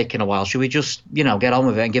 this is taking a while. Should we just, get on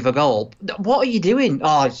with it and give a goal? What are you doing?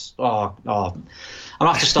 I'm going to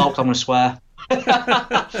have to stop. I'm going to swear.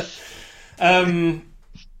 I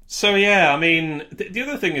mean, the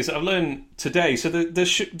other thing is I've learned today. So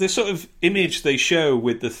the sort of image they show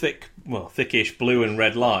with the thickish blue and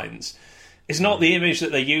red lines is not the image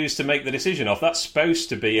that they use to make the decision off. That's supposed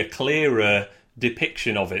to be a clearer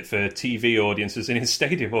depiction of it for TV audiences and in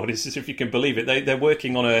stadium audiences, if you can believe it. They're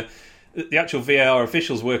working on the actual VAR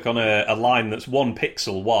officials work on a line that's 1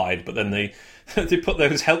 pixel wide, but then they put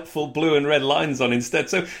those helpful blue and red lines on instead.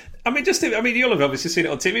 So you'll have obviously seen it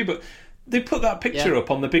on TV, but they put that picture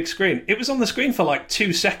up on the big screen. It was on the screen for like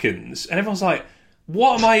 2 seconds, and everyone's like,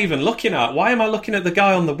 what am I even looking at? Why am I looking at the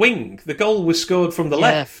guy on the wing? The goal was scored from the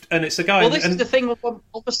left, and it's the guy. Well, this is the thing.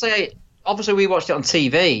 Obviously, we watched it on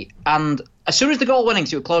TV, and as soon as the goal went in,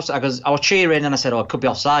 'cause it was close, I was cheering, and I said, "Oh, it could be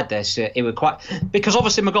offside." This it was quite, because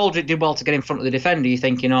obviously McGoldrick did well to get in front of the defender. You're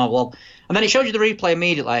thinking, "Oh well," and then it showed you the replay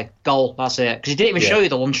immediately. Goal, that's it. Because he didn't even show you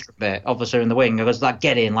the Lundstram bit, obviously in the wing. I was like,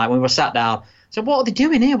 "Get in!" Like when we were sat down. So what are they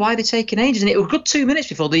doing here? Why are they taking ages? And it was a good 2 minutes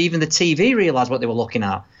before even the TV realised what they were looking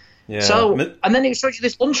at. Yeah. So, and then it showed you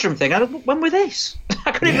this Lundstram thing. When were this?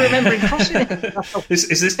 I couldn't even remember him crossing it.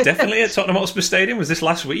 Is this definitely at Tottenham Hotspur Stadium? Was this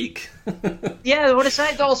last week? Yeah, what I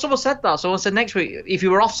said. Someone said that. Someone said next week, if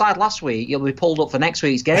you were offside last week, you'll be pulled up for next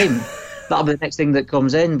week's game. That'll be the next thing that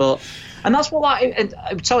comes in. And that's what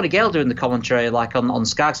Tony Gale doing the commentary on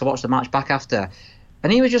Sky. Because I watched the match back after,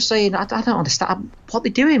 and he was just saying, I don't understand what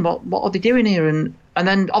they're doing. What are they doing here? And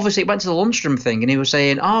then obviously it went to the Lundstram thing, and he was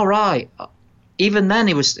saying, "Oh right." Even then,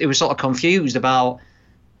 he was sort of confused about.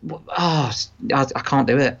 I can't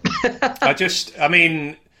do it.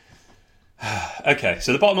 Okay.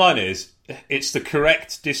 So the bottom line is, it's the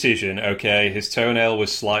correct decision. Okay, his toenail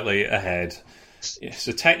was slightly ahead,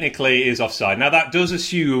 so technically is offside. Now that does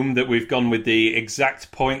assume that we've gone with the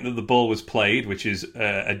exact point that the ball was played, which is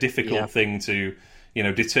a difficult thing to,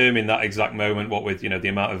 determine that exact moment. What with the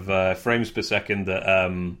amount of frames per second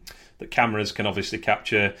that cameras can obviously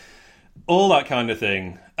capture. All that kind of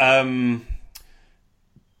thing. And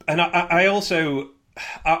I also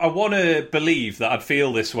want to believe that I'd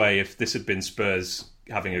feel this way if this had been Spurs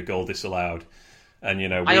having a goal disallowed. And,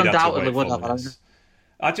 we'd I undoubtedly would have.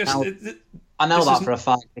 I know that for a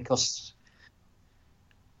fact because...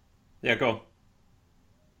 Yeah, go on.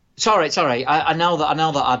 Sorry. I know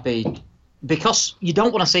that I'd be... Because you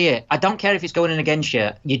don't want to see it. I don't care if it's going in against you.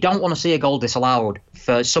 You don't want to see a goal disallowed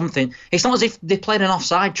for something. It's not as if they played an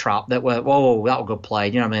offside trap that were, whoa, that was a good play.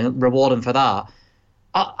 You know what I mean? Reward them for that.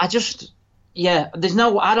 I don't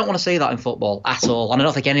want to see that in football at all. And I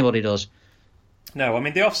don't think anybody does. No, I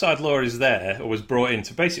mean, the offside law is there, or was brought in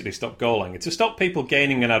to basically stop goal line, to stop people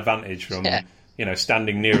gaining an advantage from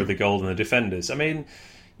standing nearer the goal than the defenders. I mean,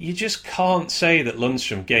 you just can't say that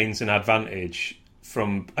Lundstram gains an advantage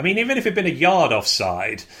from... I mean, even if it'd been a yard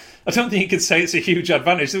offside, I don't think you could say it's a huge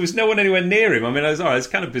advantage. There was no one anywhere near him. I mean, it's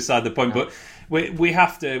kind of beside the point, but we're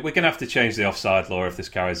going to have to change the offside law if this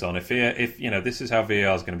carries on. If this is how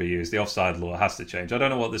VAR is going to be used, the offside law has to change. I don't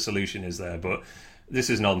know what the solution is there, but this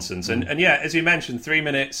is nonsense. And yeah, as you mentioned, 3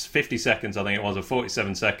 minutes, 50 seconds, I think it was, or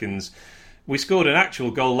 47 seconds. We scored an actual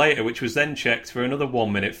goal later, which was then checked for another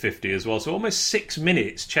 1 minute 50 as well. So almost 6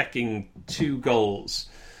 minutes checking 2 goals.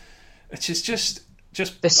 Which is just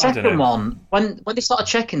the second one, when they started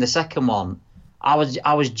checking the second one, I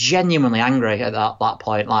was genuinely angry at that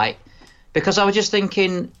point, because I was just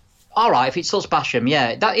thinking, all right, if it touches Basham,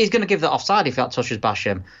 yeah, that he's going to give that offside if that touches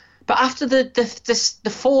Basham. But after the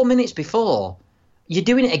 4 minutes before, you're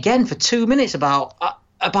doing it again for 2 minutes about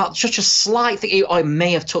such a slight thing. It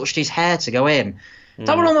may have touched his hair to go in.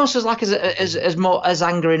 That were almost as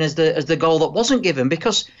angering as the goal that wasn't given,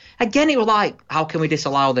 because again it was like, how can we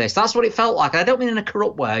disallow this? That's what it felt like. I don't mean in a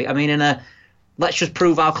corrupt way. I mean in a, let's just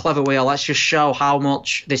prove how clever we are. Let's just show how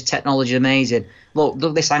much this technology is amazing. Look,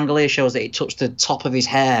 this angle here shows that it touched the top of his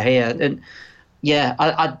hair here. And yeah,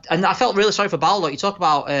 I felt really sorry for Baldock. You talk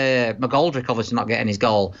about McGoldrick obviously not getting his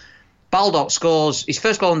goal. Baldock scores his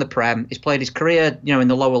first goal in the Prem. He's played his career, in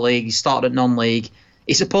the lower league. He started at non-league.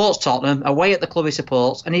 He supports Tottenham, away at the club he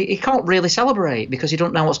supports, and he can't really celebrate because he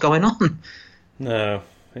don't know what's going on. No,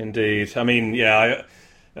 indeed. I mean, I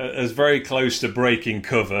was very close to breaking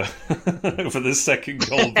cover for the second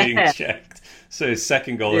goal being checked. So his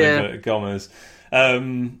second goal in inverted commas.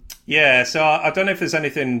 So I don't know if there's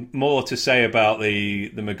anything more to say about the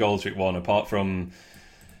McGoldrick one, apart from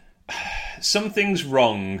something's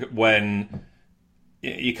wrong when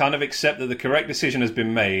you kind of accept that the correct decision has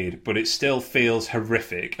been made, but it still feels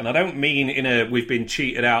horrific. And I don't mean we've been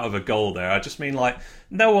cheated out of a goal there. I just mean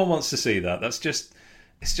no one wants to see that. It's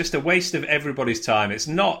just a waste of everybody's time. It's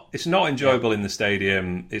not enjoyable in the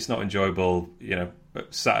stadium. It's not enjoyable,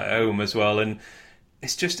 sat at home as well. And it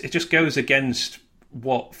just goes against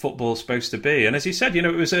what football's supposed to be. And as you said,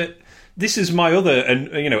 this is my other,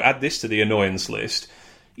 and add this to the annoyance list.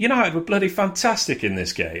 United were bloody fantastic in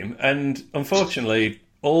this game, and unfortunately,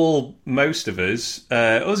 most of us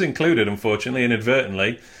included, unfortunately,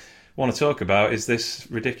 inadvertently, want to talk about is this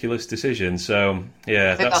ridiculous decision. So,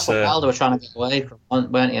 yeah, I think that's what Wilder were trying to get away from,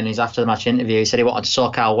 weren't he? In his after-the-match interview, he said he wanted to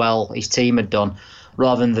talk how well his team had done,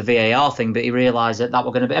 rather than the VAR thing, but he realised that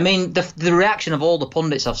were going to be... I mean, the reaction of all the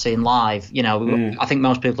pundits I've seen live, I think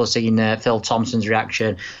most people have seen Phil Thompson's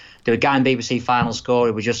reaction. There was a guy in BBC Final Score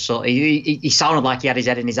who was just he sounded like he had his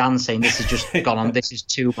head in his hand saying, this has just gone on, this is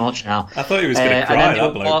too much now. I thought he was going to cry,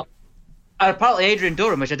 that bloke. Apparently Adrian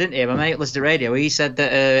Durham, which I didn't hear, my mate listened to radio, he said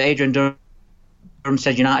that Adrian Durham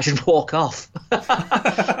said United should walk off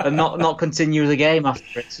and not continue the game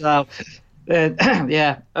after it. So,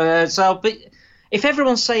 but if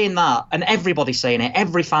everyone's saying that, and everybody's saying it,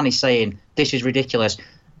 every fan is saying, this is ridiculous,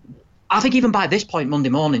 I think even by this point Monday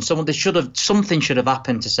morning, something should have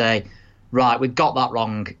happened to say, right, we've got that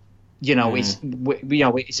wrong. It's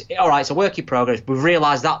all right. It's a work in progress. We've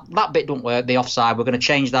realised that bit don't work. The offside. We're going to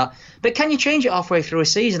change that. But can you change it halfway through a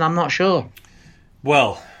season? I'm not sure.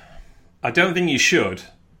 Well, I don't think you should.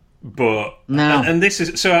 But no. And this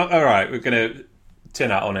is so. All right, we're going to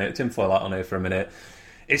tinfoil hat on here for a minute.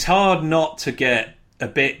 It's hard not to get a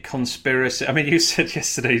bit conspiracy. I mean, you said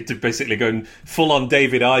yesterday to basically going full on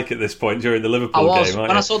David Icke at this point during the Liverpool game. When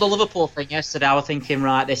I saw the Liverpool thing yesterday, I was thinking,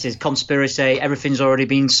 right, this is conspiracy. Everything's already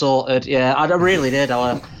been sorted. Yeah, I really did.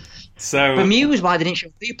 I was bemused why they didn't show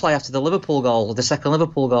replay after the Liverpool goal, the second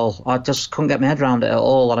Liverpool goal. I just couldn't get my head around it at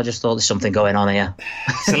all, and I just thought there's something going on here.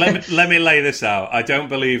 So let me lay this out. I don't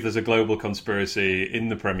believe there's a global conspiracy in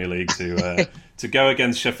the Premier League to go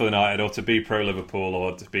against Sheffield United or to be pro Liverpool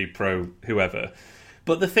or to be pro whoever.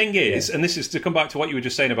 But the thing is, and this is to come back to what you were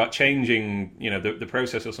just saying about changing, the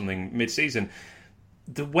process or something mid-season,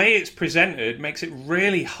 the way it's presented makes it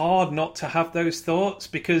really hard not to have those thoughts,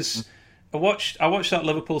 because I watched that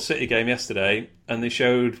Liverpool City game yesterday, and they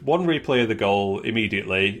showed one replay of the goal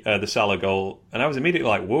immediately, the Salah goal, and I was immediately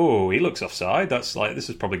like, whoa, he looks offside. That's this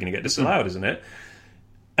is probably going to get disallowed, isn't it?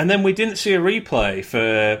 And then we didn't see a replay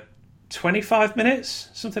for 25 minutes,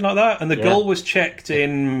 something like that, and the goal was checked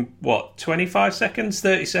in 25 seconds,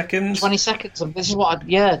 30 seconds, 20 seconds. And this is what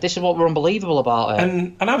we're unbelievable about it.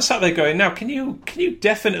 And I was sat there going, now can you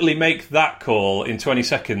definitely make that call in 20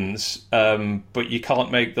 seconds, but you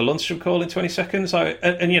can't make the Lundstram call in 20 seconds? So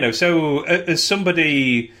as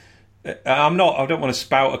somebody, I don't want to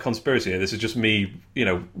spout a conspiracy here. This is just me,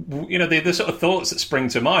 the sort of thoughts that spring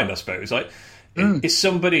to mind, I suppose. if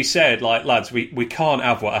somebody said, like, lads, we can't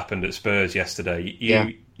have what happened at Spurs yesterday.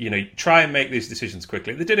 You know, try and make these decisions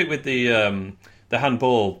quickly. They did it with the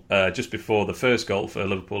handball just before the first goal for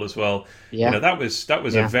Liverpool as well. Yeah. You know, that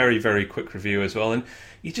was a very, very quick review as well. And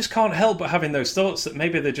you just can't help but having those thoughts that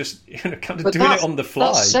maybe they're just kind of doing it on the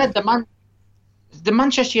fly. That said, the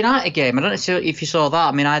Manchester United game, I don't know if you saw that.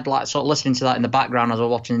 I mean, I'd like sort of listening to that in the background as I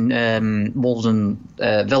was watching Wolves and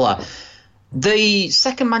Villa. The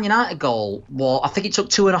second Man United goal, I think it took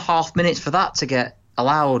 2.5 minutes for that to get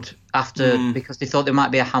allowed because they thought there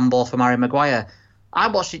might be a handball from Harry Maguire. I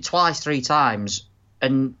watched it twice, 3 times,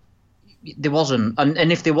 and there wasn't.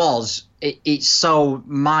 And if there was, it's so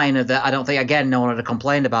minor that I don't think, again, no one would have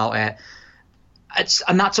complained about it.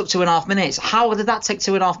 And that took 2.5 minutes. How did that take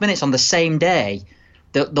 2.5 minutes on the same day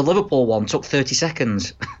that the Liverpool one took 30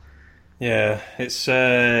 seconds? Yeah,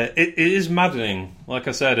 it is maddening, like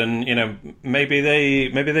I said, and you know maybe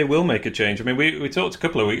they will make a change. I mean, we talked a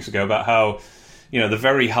couple of weeks ago about how the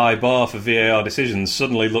very high bar for VAR decisions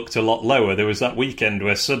suddenly looked a lot lower. There was that weekend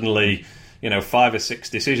where suddenly 5 or 6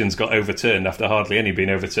 decisions got overturned after hardly any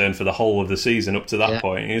being overturned for the whole of the season up to that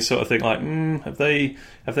point. And you sort of think like, have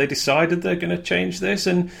they decided they're going to change this?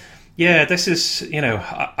 And yeah, this is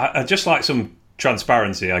I just like some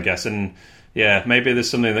transparency, I guess, and. Yeah, maybe there's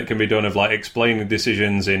something that can be done of like explaining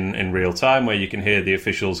decisions in real time, where you can hear the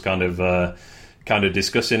officials kind of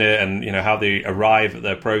discussing it and how they arrive at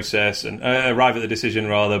their process and arrive at the decision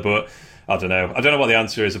rather. But I don't know what the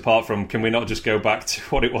answer is apart from can we not just go back to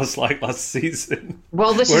what it was like last season?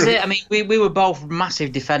 Well, this is it. I mean, we were both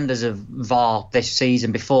massive defenders of VAR this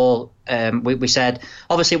season. Before we said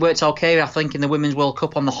obviously it worked okay. I think in the Women's World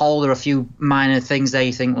Cup on the whole there are a few minor things there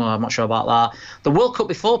you think, well, I'm not sure about that. The World Cup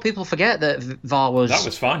before, people forget that VAR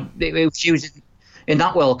was fine. It was used in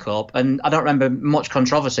that World Cup, and I don't remember much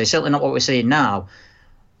controversy. Certainly not what we're seeing now.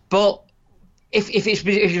 But if it's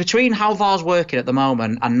between how VAR's working at the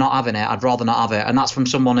moment and not having it, I'd rather not have it. And that's from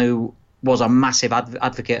someone who was a massive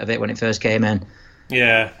advocate of it when it first came in.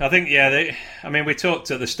 Yeah, I think, we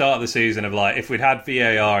talked at the start of the season of like, if we'd had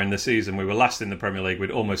VAR in the season, we were last in the Premier League,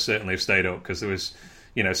 we'd almost certainly have stayed up because there was,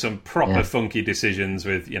 some proper funky decisions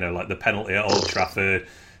with, like the penalty at Old Trafford,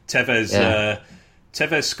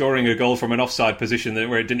 Tevez scoring a goal from an offside position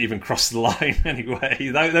where it didn't even cross the line anyway.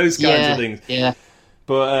 Those kinds of things. Yeah.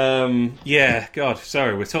 But God,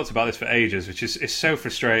 sorry, we've talked about this for ages, which is so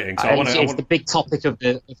frustrating. So it's the big topic of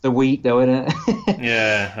the week, though, isn't it?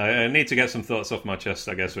 Yeah, I need to get some thoughts off my chest,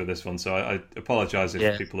 I guess, with this one. So I apologise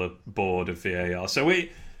if people are bored of VAR. So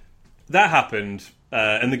that happened,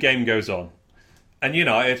 and the game goes on, and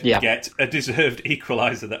United get a deserved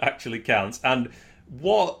equaliser that actually counts. And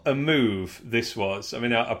what a move this was! I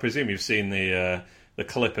mean, I presume you've seen the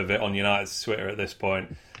clip of it on United's Twitter at this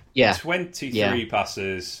point. Yeah. 23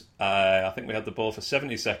 passes. I think we had the ball for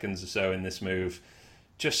 70 seconds or so in this move.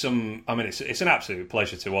 It's an absolute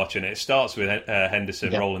pleasure to watch, and it starts with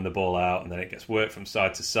Henderson rolling the ball out, and then it gets worked from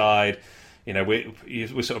side to side.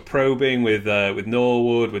 We're sort of probing with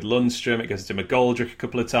Norwood, with Lundstrom. It goes to McGoldrick a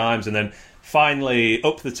couple of times, and then finally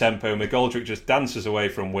up the tempo. McGoldrick just dances away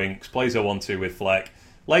from Winks, plays a 1-2 with Fleck,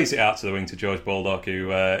 lays it out to the wing to George Baldock,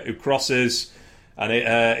 who crosses. And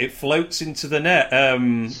it floats into the net.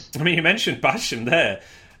 You mentioned Basham there.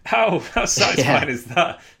 How satisfying is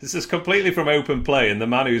that? This is completely from open play, and the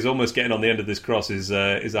man who's almost getting on the end of this cross is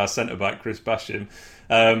our centre back, Chris Basham.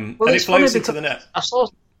 And it floats into the net.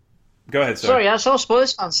 Go ahead. Sorry, I saw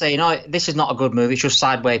Spurs fans saying, this is not a good move. It's just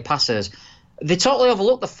sideways passes. They totally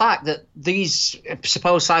overlook the fact that these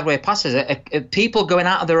supposed sideways passes are people going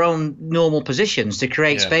out of their own normal positions to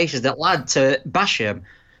create spaces that led to Basham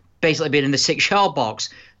basically being in the 6-yard box.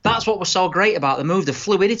 That's what was so great about the move, the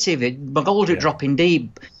fluidity of it. McGoldrick dropping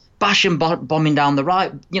deep, Basham bombing down the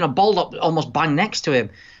right, Baldock almost bang next to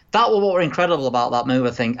him. That was what was incredible about that move,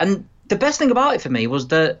 I think. And the best thing about it for me was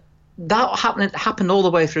that happened all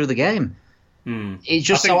the way through the game. It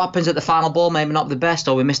just so happens that the final ball maybe not the best,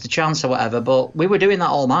 or we missed a chance or whatever, but we were doing that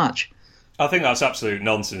all match. I think that's absolute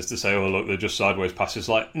nonsense to say, oh, look, they're just sideways passes.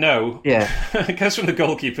 Like, no. Yeah. It goes from the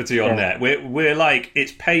goalkeeper to your net. We're like,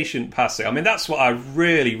 it's patient passing. I mean, that's what I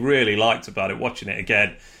really, really liked about it, watching it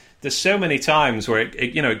again. There's so many times where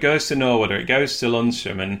it goes to Norwood or it goes to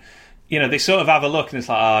Lundstrom, and they sort of have a look and it's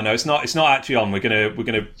like, no, it's not actually on. We're gonna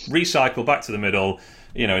recycle back to the middle,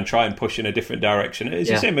 and try and push in a different direction. As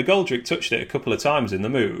you say, McGoldrick touched it a couple of times in the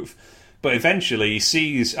move. But eventually he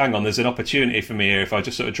sees, hang on, there's an opportunity for me here if I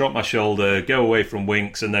just sort of drop my shoulder, go away from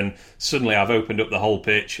Winks, and then suddenly I've opened up the whole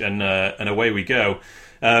pitch, and away we go.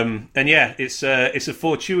 It's a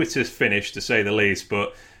fortuitous finish, to say the least,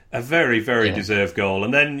 but A very, very deserved goal.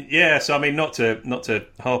 And then, so I mean, not to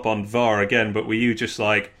harp on VAR again, but were you just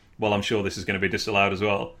like, well, I'm sure this is going to be disallowed as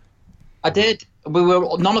well? I did.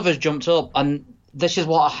 None of us jumped up, and this is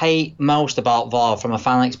what I hate most about VAR from a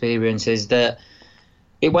fan experience is that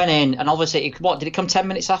it went in, and obviously, did it come 10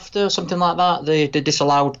 minutes after, or something like that, the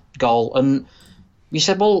disallowed goal? And you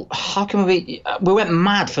said, well, how can we went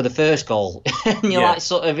mad for the first goal. And you're like,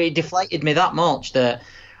 sort of, it deflated me that much that.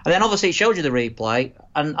 And then obviously it showed you the replay,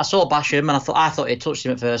 and I saw Basham, and I thought it touched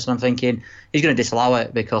him at first, and I'm thinking he's going to disallow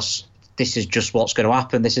it because this is just what's going to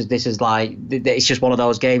happen. This is like it's just one of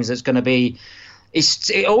those games that's going to be.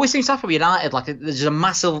 It always seems to happen with United. Like there's a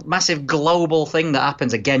massive global thing that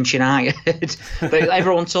happens against United that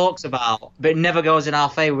everyone talks about, but it never goes in our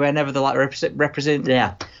favour. We're never the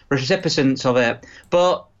recipients of it.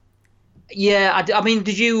 But yeah, I mean,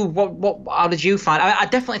 did you? How did you find? I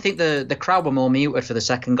definitely think the crowd were more muted for the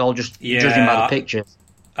second goal, just judging by the pictures.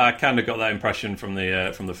 I kind of got that impression from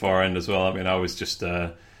the far end as well. I mean, I was just.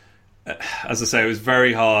 As I say, it was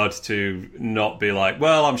very hard to not be like,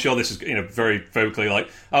 well, I'm sure this is, very vocally like,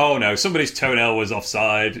 oh no, somebody's toenail was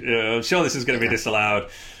offside. I'm sure this is going to be disallowed.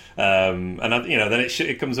 And then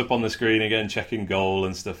it comes up on the screen again, checking goal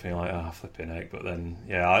and stuff. And you're like, oh, flipping heck. But then,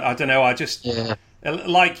 I don't know. I just,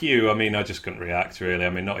 like you, I mean, I just couldn't react really. I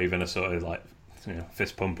mean, not even a sort of like,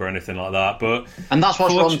 fist pump or anything like that. And that's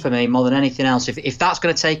what's wrong for me more than anything else. If that's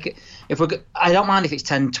going to take, I don't mind if it's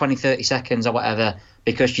 10, 20, 30 seconds or whatever,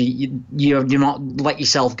 because you're not let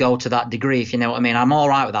yourself go to that degree, if you know what I mean. I'm all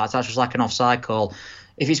right with that. That's just like an offside call.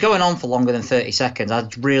 If it's going on for longer than 30 seconds, I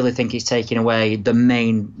really think it's taking away the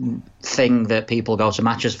main thing that people go to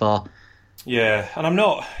matches for. Yeah, and I'm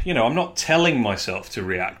not telling myself to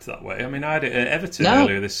react that way. I mean, I had it at Everton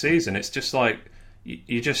earlier this season. It's just like,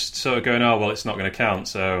 you're just sort of going, oh, well, it's not going to count,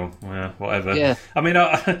 so whatever. Yeah. I mean,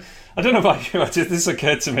 I don't know about you, this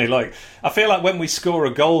occurred to me, like, I feel like when we score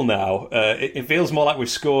a goal now, it feels more like we've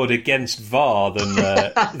scored against VAR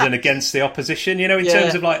than against the opposition, in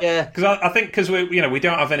terms of like, because I think because we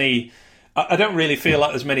don't have any, I don't really feel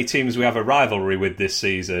like there's many teams we have a rivalry with this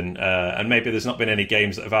season, and maybe there's not been any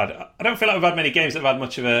games that have had, I don't feel like we've had many games that have had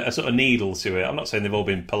much of a sort of needle to it. I'm not saying they've all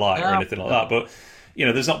been polite or anything like that, but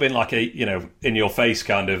there's not been like a in your face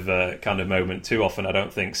kind of moment too often, I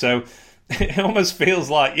don't think. So it almost feels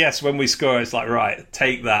like, yes, when we score, it's like, right,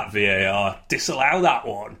 take that VAR, disallow that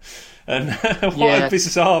one. And what a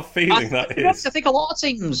bizarre feeling that is. I think a lot of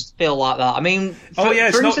teams feel like that. I mean,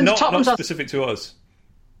 it's not specific to us.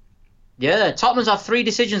 Yeah, Tottenham's had 3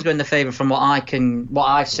 decisions going in their favour from what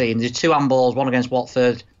I've seen. There's 2 handballs, one against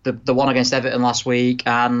Watford, the one against Everton last week,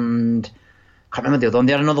 and I can't remember the other one.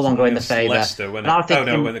 They had another one going in their favour. Leicester, it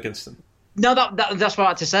went against them. No, that's what I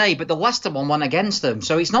had to say. But the Leicester one went against them,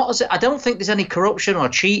 so it's not. I don't think there's any corruption or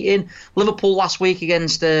cheating. Liverpool last week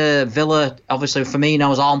against Villa, obviously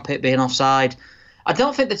Firmino's armpit being offside. I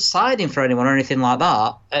don't think they're deciding for anyone or anything like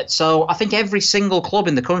that. So I think every single club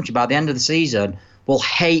in the country by the end of the season will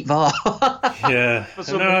hate VAR. Yeah,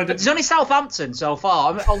 it's only Southampton so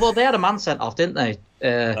far. I mean, although they had a man sent off, didn't they?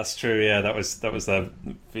 That's true. Yeah, that was the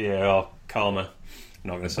VAR karma. I'm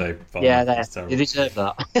not going to say VAR. Yeah, you deserve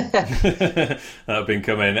that. That'd been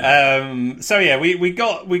coming. So yeah, we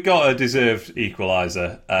got a deserved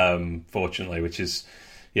equaliser, fortunately, which is,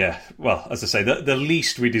 well, as I say, the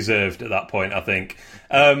least we deserved at that point, I think.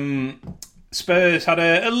 Spurs had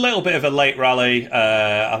a little bit of a late rally.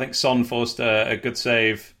 I think Son forced a good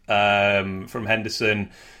save from Henderson.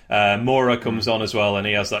 Moura comes on as well, and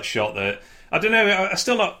he has that shot that, I don't know.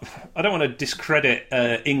 I don't want to discredit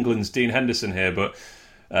England's Dean Henderson here, but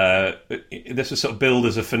this was sort of billed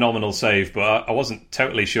as a phenomenal save. But I wasn't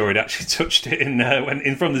totally sure he'd actually touched it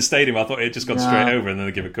in from the stadium. I thought it had just gone straight over and then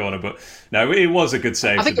they give a corner. But no, it was a good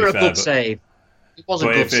save. I think it was a good save. It was a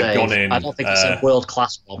good save. I don't think it's a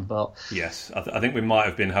world-class one, but yes, I think we might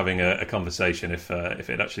have been having a conversation if it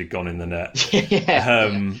had actually gone in the net.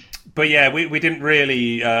 Yeah. But yeah, we didn't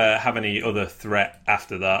really have any other threat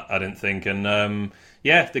after that, I didn't think. And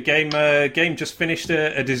the game just finished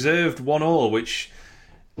a deserved 1-1, which,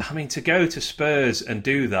 I mean, to go to Spurs and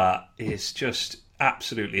do that is just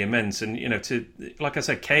absolutely immense. And, like I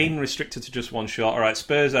said, Kane restricted to just one shot. All right,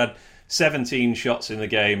 Spurs had 17 shots in the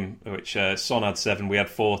game, which Son had 7, we had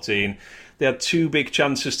 14. They had 2 big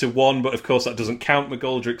chances to 1, but of course that doesn't count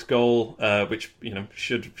McGoldrick's goal, which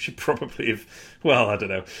should probably have. Well, I don't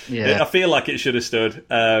know. Yeah. I feel like it should have stood.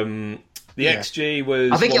 The XG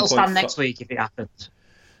was. I think it'll stand next week if it happens.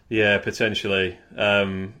 Yeah, potentially.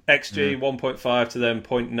 XG 1.5 to them,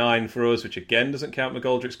 0.9 for us, which again doesn't count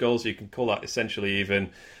McGoldrick's goal, so you can call that essentially even.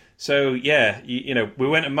 So, yeah, we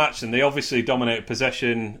went and matched and they obviously dominated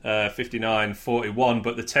possession 59-41,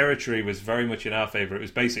 but the territory was very much in our favour. It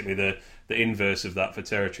was basically the inverse of that for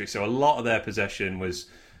territory. So a lot of their possession was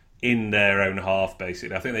in their own half,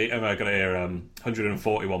 basically. I think I got here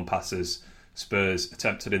 141 passes Spurs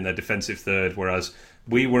attempted in their defensive third, whereas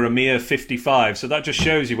we were a mere 55. So that just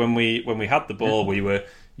shows you when we had the ball, we were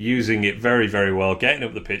using it very, very well, getting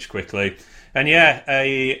up the pitch quickly. And yeah,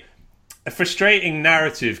 a frustrating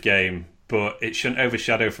narrative game, but it shouldn't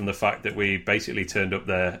overshadow from the fact that we basically turned up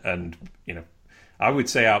there and, I would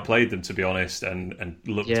say outplayed them, to be honest, and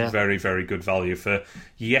looked very, very good value for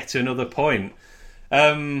yet another point.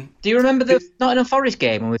 Do you remember the Nottingham Forest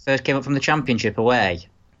game when we first came up from the Championship away?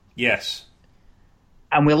 Yes.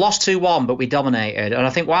 And we lost 2-1, but we dominated. And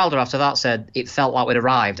I think Wilder after that said it felt like we'd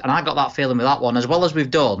arrived. And I got that feeling with that one, as well as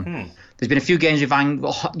we've done. There's been a few games we've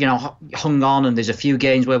hung on, and there's a few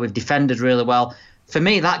games where we've defended really well. For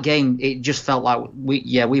me, that game, it just felt like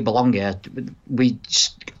we belong here. We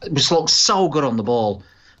looked so good on the ball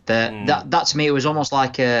that to me it was almost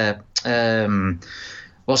like a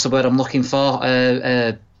what's the word I'm looking for?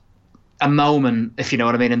 A moment, if you know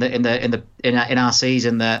what I mean, in our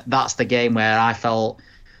season. That's the game where I felt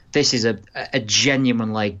this is a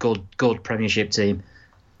genuinely good Premiership team.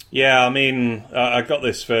 Yeah, I mean, I got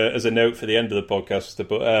this as a note for the end of the podcast,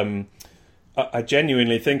 but I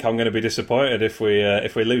genuinely think I'm going to be disappointed if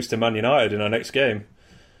we lose to Man United in our next game.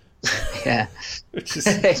 Yeah, which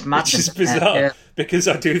is bizarre because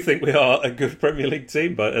I do think we are a good Premier League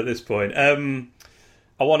team, but at this point,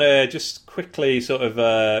 I want to just quickly sort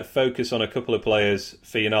of focus on a couple of players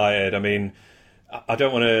for United. I mean, I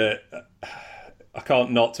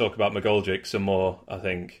can't not talk about McGoldrick some more. I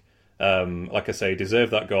think, like I say, he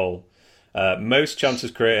deserved that goal. Most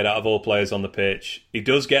chances created out of all players on the pitch. He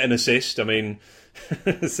does get an assist. I mean,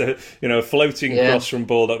 so a floating cross from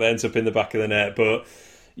Baldock that ends up in the back of the net. But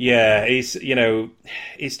yeah, he's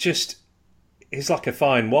like a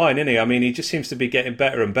fine wine, isn't he? I mean, he just seems to be getting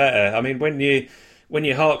better and better. I mean, when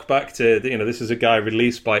you hark back to this is a guy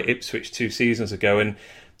released by Ipswich 2 seasons ago, and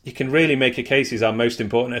you can really make a case he's our most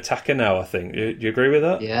important attacker now. I think. Do you agree with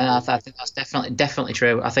that? Yeah, I think that's definitely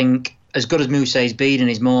true. I think as good as Mousset's been, and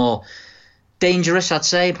he's more dangerous, I'd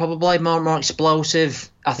say, probably more explosive.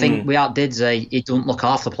 I think we outdid Zay. He don't look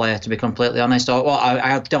half the player, to be completely honest.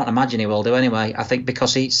 I don't imagine he will do anyway. I think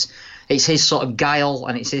because it's his sort of guile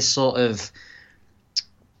and it's his sort of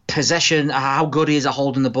possession, how good he is at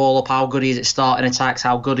holding the ball up, how good he is at starting attacks,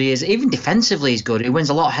 how good he is. Even defensively, he's good. He wins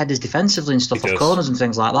a lot of headers defensively and stuff off corners and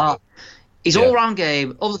things like that. His all-round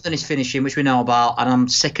game, other than his finishing, which we know about, and I'm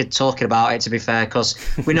sick of talking about it, to be fair, because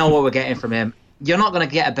we know what we're getting from him. You're not going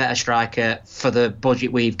to get a better striker for the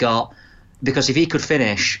budget we've got, because if he could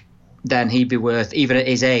finish, then he'd be worth, even at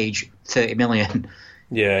his age, 30 million.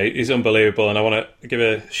 Yeah, he's unbelievable, and I want to give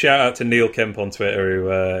a shout out to Neil Kemp on Twitter,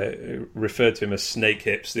 who referred to him as snake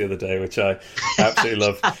hips the other day, which I absolutely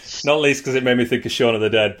love. Not least because it made me think of Shaun of the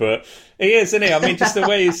Dead, but he is, isn't he? I mean, just the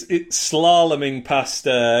way he's slaloming past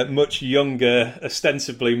much younger,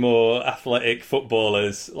 ostensibly more athletic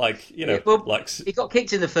footballers, he got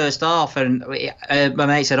kicked in the first half, and my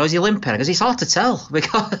mate said, "Oh, is he limping?" Because it's hard to tell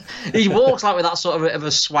because he walks like with that sort of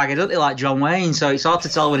a swagger, doesn't he, like John Wayne? So it's hard to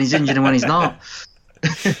tell when he's injured and when he's not.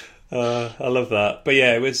 I love that, but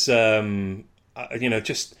yeah, it was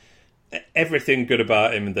just everything good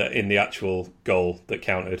about him that in the actual goal that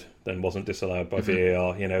counted, then wasn't disallowed by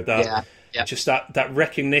VAR. Just that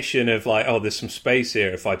recognition of there's some space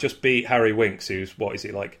here. If I just beat Harry Winks, who's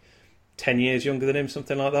 10 years younger than him,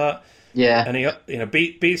 something like that. Yeah, and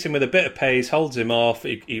he beats him with a bit of pace, holds him off.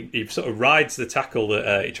 He sort of rides the tackle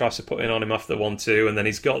that he tries to put in on him after 1-2, and then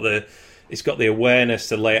he's got the awareness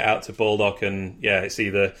to lay it out to Baldock, and it's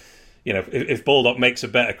either, if Baldock makes a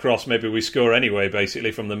better cross, maybe we score anyway,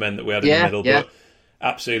 basically, from the men that we had in the middle. Yeah. But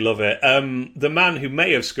absolutely love it. The man who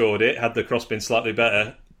may have scored it, had the cross been slightly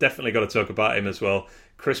better, definitely got to talk about him as well.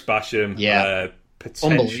 Chris Basham,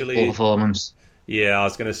 potentially... Unbelievable performance. Yeah, I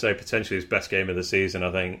was going to say potentially his best game of the season,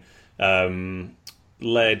 I think.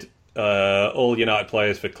 Led all United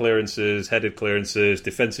players for clearances, headed clearances,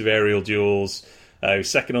 defensive aerial duels. He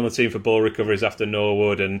was second on the team for ball recoveries after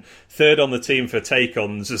Norwood, and third on the team for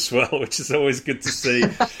take-ons as well, which is always good to see.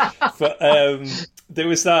 But there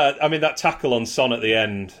was that tackle on Son at the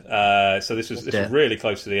end. So this was really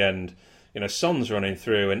close to the end. Son's running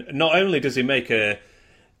through, and not only does he make it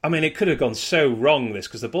could have gone so wrong, this,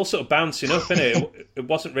 because the ball's sort of bouncing up, innit? It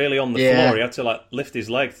wasn't really on the floor. He had to lift his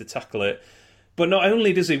leg to tackle it. But not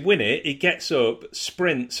only does he win it, he gets up,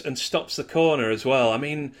 sprints, and stops the corner as well. I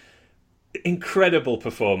mean, incredible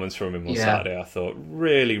performance from him on Saturday, I thought.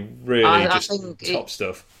 Really, really top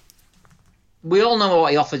stuff. we all know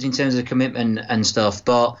what he offers in terms of commitment and stuff,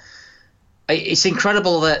 but it's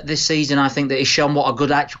incredible that this season I think that he's shown what a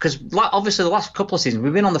good actor, because obviously the last couple of seasons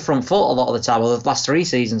we've been on the front foot a lot of the time, or the last 3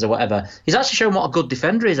 seasons or whatever. He's actually shown what a good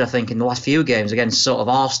defender is, I think, in the last few games against sort of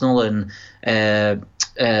Arsenal and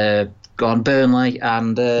Burnley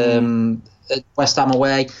and West Ham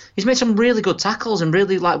away. He's made some really good tackles and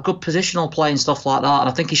really like good positional play and stuff like that, and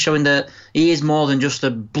I think he's showing that he is more than just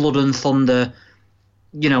a blood and thunder,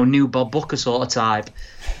 new Bob Booker sort of type.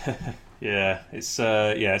 Yeah, it's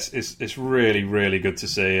really, really good to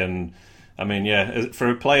see. And I mean,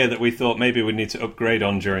 for a player that we thought maybe we'd need to upgrade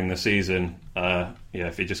on during the season,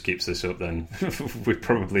 if he just keeps this up, then we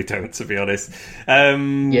probably don't, to be honest.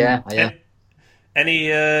 Yeah.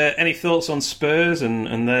 Any thoughts on Spurs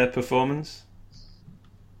and their performance?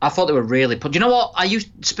 I thought they were really. Do you know what?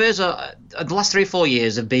 Spurs the last 3 or 4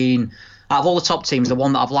 years have been, out of all the top teams, the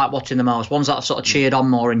one that I've liked watching the most. Ones that I've sort of cheered on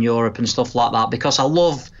more in Europe and stuff like that, because I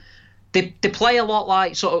love. They play a lot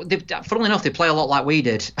like funnily enough, they play a lot like we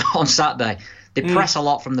did on Saturday. They press a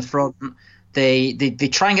lot from the front. They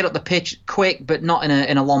try and get up the pitch quick, but not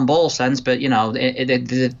in a long ball sense. But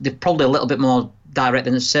they're probably a little bit more direct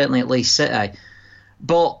than certainly at least City.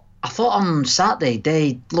 But I thought on Saturday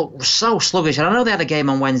they looked so sluggish. And I know they had a game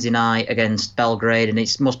on Wednesday night against Belgrade, and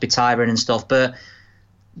it must be tiring and stuff. But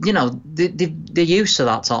they're used to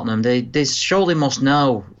that, Tottenham. They surely must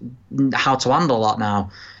know how to handle that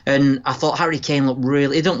now. And I thought Harry Kane he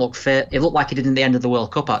didn't look fit. He looked like he did in the end of the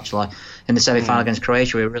World Cup, actually, in the semi-final against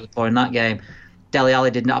Croatia. We were really poor in that game. Dele Alli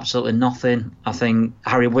did absolutely nothing. I think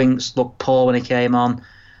Harry Winks looked poor when he came on.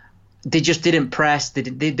 They just didn't press.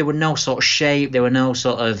 There were no sort of shape. There were no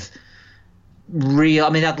sort of real. I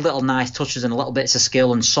mean, they had little nice touches and a little bits of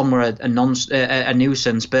skill, and some were a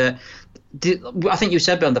nuisance. But I think you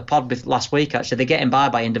said on the pod last week, actually, they're getting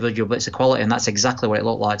by individual bits of quality, and that's exactly what it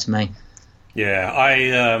looked like to me. Yeah, I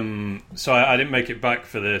didn't make it back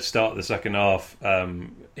for the start of the second half.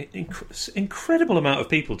 Incredible amount of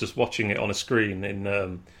people just watching it on a screen in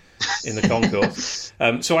the concourse.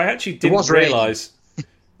 So I actually didn't realise.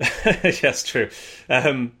 Yes, true.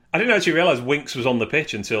 I didn't actually realise Winks was on the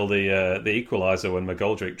pitch until the equaliser when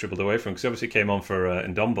McGoldrick dribbled away from him, because he obviously came on for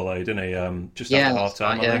Ndombele, didn't he? Just after half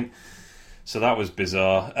time, I think. So that was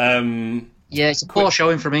bizarre. Yeah, it's a poor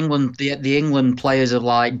showing from England. The England players of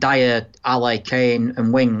like Dyer, Alli, Kane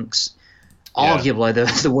and Winks, arguably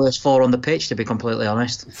the worst 4 on the pitch, to be completely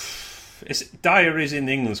honest. Dyer is in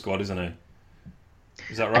the England squad, isn't he?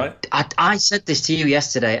 Is that right? I said this to you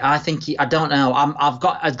yesterday. I think I don't know. I've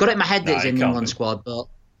got it in my head that he's in the England squad, but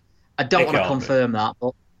I don't want to confirm that.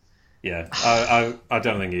 But yeah, I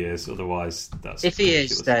don't think he is. Otherwise, that's if he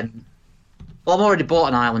is, then. Well, I've already bought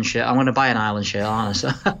an Ireland shirt. I'm going to buy an Ireland shirt, aren't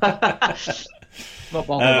I?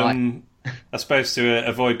 I suppose to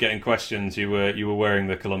avoid getting questions, you were wearing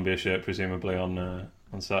the Colombia shirt presumably on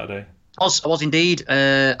Saturday. I was indeed.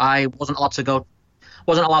 I wasn't allowed to go to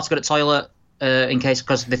the toilet in case,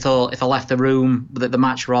 because they thought if I left the room that the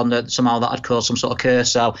match were on, that somehow that had caused some sort of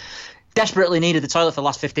curse. So desperately needed the toilet for the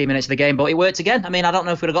last 15 minutes of the game, but it worked again. I mean, I don't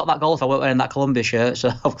know if we'd have got that goal if I weren't wearing that Colombia shirt.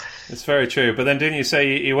 So it's very true. But then didn't you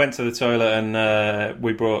say you went to the toilet and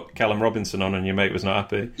we brought Callum Robinson on and your mate was not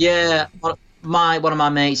happy? Yeah, one of my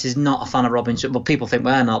mates is not a fan of Robinson. Well, people think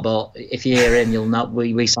we're not, but if you hear him, you'll know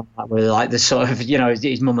we sound like we're like this sort of,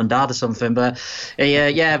 his mum and dad or something. But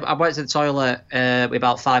I went to the toilet with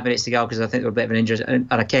about 5 minutes to go because I think there were a bit of an injury, and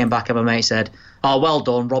I came back and my mate said, "Oh, well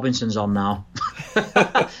done, Robinson's on now."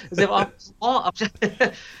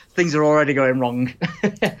 Things are already going wrong.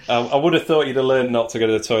 I would have thought you'd have learned not to go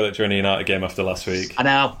to the toilet during a United game after last week. I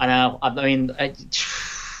know. I mean.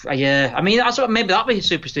 Yeah, I mean, maybe that'd be a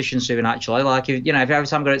superstition soon. Actually, like if every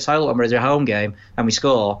time I go to the toilet when we're at a home game and we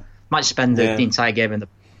score, I might spend the entire game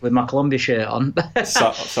with my Colombia shirt on,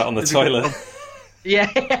 sat on the toilet. Yeah,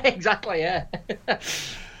 exactly. Yeah.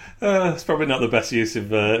 It's probably not the best use of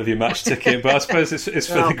your match ticket, but I suppose it's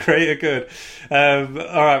for the greater good.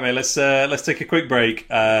 All right, mate. Let's take a quick break,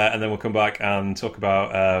 and then we'll come back and talk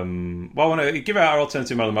about. I want to give out our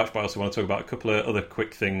alternative man of the match, but I also want to talk about a couple of other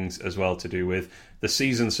quick things as well to do with the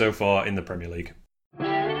season so far in the Premier League.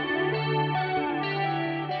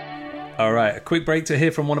 All right, a quick break to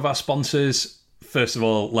hear from one of our sponsors. First of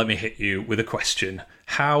all, let me hit you with a question.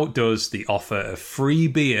 How does the offer of free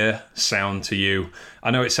beer sound to you?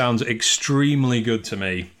 I know it sounds extremely good to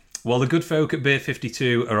me. Well, the good folk at Beer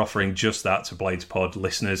 52 are offering just that to Blades Pod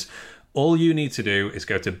listeners. All you need to do is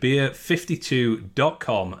go to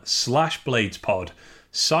beer52.com/BladesPod.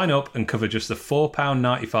 Sign up and cover just the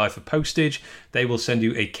 £4.95 for postage. They will send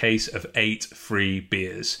you a case of 8 free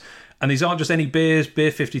beers. And these aren't just any beers.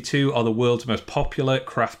 Beer 52 are the world's most popular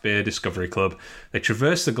craft beer discovery club. They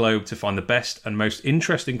traverse the globe to find the best and most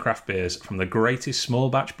interesting craft beers from the greatest small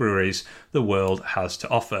batch breweries the world has to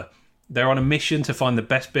offer. They're on a mission to find the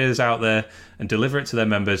best beers out there and deliver it to their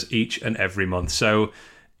members each and every month. So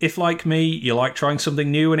if, like me, you like trying something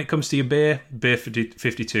new when it comes to your beer, Beer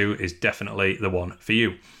 52 is definitely the one for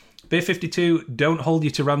you. Beer 52 don't hold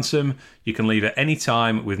you to ransom. You can leave at any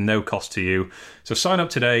time with no cost to you. So sign up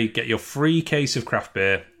today, get your free case of craft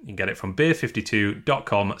beer. You can get it from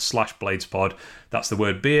beer52.com/bladespod. That's the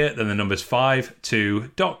word beer, then the numbers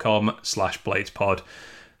 52.com/bladespod.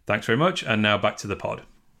 Thanks very much, and now back to the pod.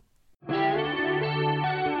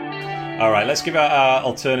 All right, let's give out our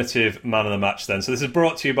alternative man of the match then. So this is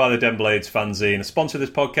brought to you by the Den Blades fanzine. A sponsor of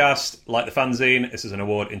this podcast, like the fanzine, this is an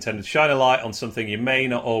award intended to shine a light on something you may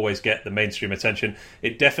not always get the mainstream attention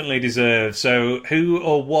it definitely deserves. So who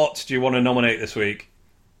or what do you want to nominate this week?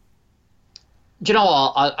 Do you know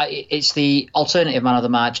what? It's the alternative man of the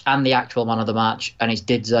match and the actual man of the match, and it's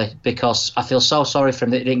Didze, because I feel so sorry for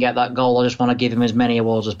him that he didn't get that goal. I just want to give him as many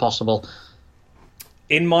awards as possible.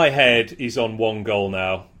 In my head, he's on one goal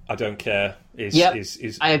now. I don't care. I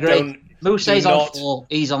agree. Mousse's on 4.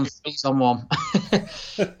 He's on one.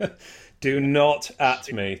 Do not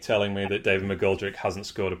at me telling me that David McGoldrick hasn't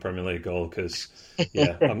scored a Premier League goal, because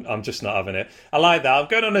I'm just not having it. I like that. I'm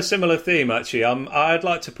going on a similar theme actually. I'd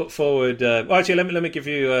like to put forward. Let me give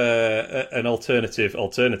you an alternative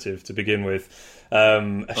to begin with.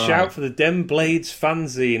 Shout for the Den Blades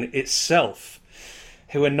fanzine itself,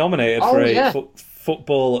 who are nominated for a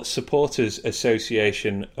Football Supporters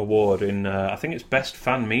Association award in I think it's Best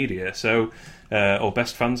Fan Media, or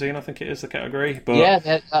Best Fanzine, I think it is the category. But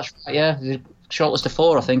that's right. Yeah, shortlist of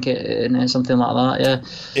 4, I think, something like that. Yeah,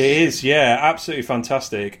 it is. Yeah, absolutely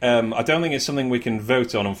fantastic. I don't think it's something we can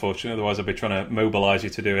vote on, unfortunately. Otherwise, I'd be trying to mobilise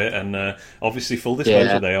you to do it. And obviously, full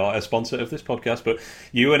disclosure, they are a sponsor of this podcast. But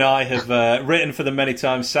you and I have written for them many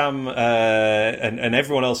times. Sam and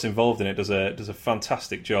everyone else involved in it does a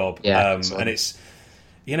fantastic job. Yeah, and it's.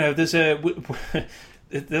 There's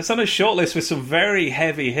on a shortlist with some very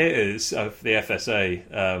heavy hitters of the FSA.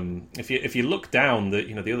 If you look down,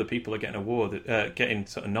 the other people are getting getting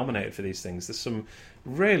sort of nominated for these things. There's some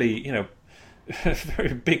really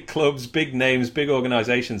very big clubs, big names, big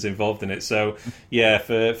organisations involved in it. So yeah,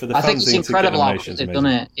 for the I think it's incredible how they've done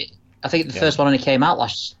it. I think the first one only came out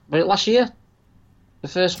last year. The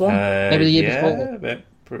first one, maybe the year before.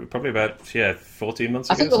 Probably about 14 months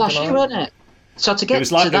ago. I think it was last year, wasn't it? So to get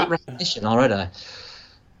to that recognition already.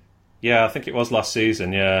 Yeah, I think it was last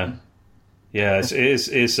season. Yeah, it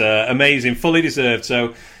is amazing, fully deserved.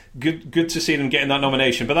 So good to see them getting that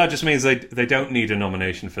nomination. But that just means they don't need a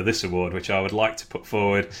nomination for this award, which I would like to put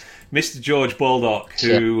forward, Mr. George Baldock,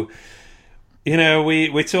 who.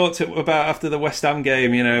 We talked about after the West Ham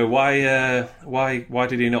game. Why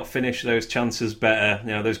did he not finish those chances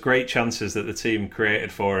better? Those great chances that the team created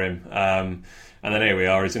for him. And then here we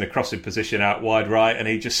are, he's in a crossing position out wide right, and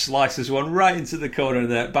he just slices one right into the corner of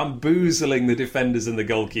there, bamboozling the defenders and the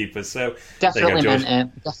goalkeepers. So definitely meant it.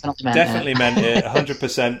 Definitely meant it.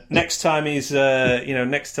 100%. Next time he's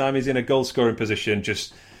in a goal scoring position,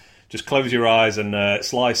 just close your eyes and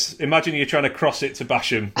slice. Imagine you're trying to cross it to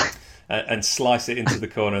Basham. And slice it into the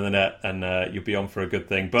corner of the net, and you'll be on for a good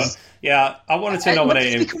thing. But yeah, I wanted to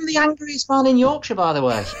nominate him. He's become the angriest man in Yorkshire, by the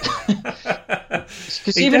way.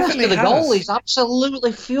 Because even after the goal, he's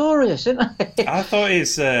absolutely furious, isn't he? I thought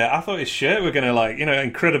his shirt were going to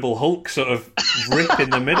Incredible Hulk sort of rip in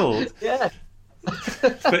the middle. Yeah.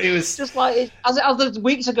 But it was just like as the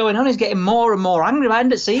weeks are going on, he's getting more and more angry. By the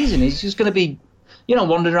end of the season, he's just going to be,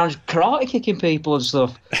 wandering around karate kicking people and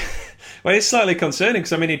stuff. Well, it's slightly concerning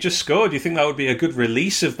because, he just scored. You think that would be a good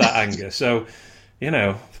release of that anger. So,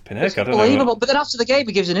 Pinnock, I don't know. But then after the game,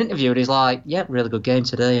 he gives an interview and he's like, yeah, really good game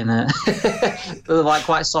today. And they're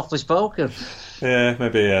quite softly spoken. Yeah,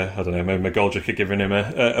 maybe, I don't know, maybe McGoldrick had given him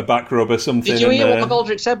a back rub or something. Did you hear what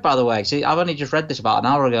McGoldrick said, by the way? See, I've only just read this about an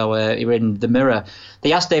hour ago where he read in the Mirror.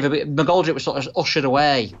 They asked David, McGoldrick was sort of ushered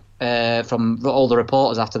away from all the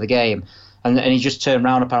reporters after the game. And he just turned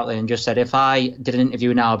around apparently and just said, if I did an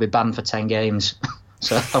interview now, I'd be banned for 10 games.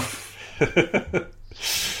 So,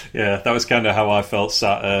 yeah, that was kind of how I felt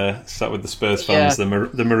sat with the Spurs fans. Yeah.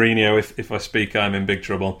 The Mourinho, if I speak, I'm in big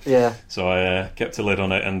trouble. Yeah. So I kept a lid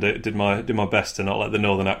on it and did my best to not let the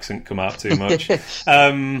northern accent come out too much.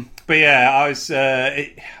 But yeah,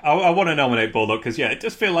 I want to nominate Baldock because it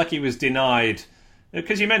does feel like he was denied.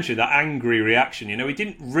 Because you mentioned that angry reaction. He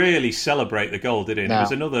didn't really celebrate the goal, did he? No.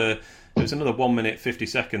 It was another 1 minute 50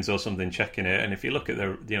 seconds or something checking it, and if you look at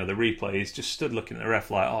the replay, he's just stood looking at the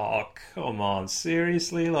ref like, oh come on,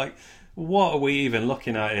 seriously, what are we even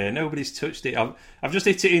looking at here? Nobody's touched it. I've just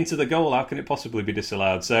hit it into the goal. How can it possibly be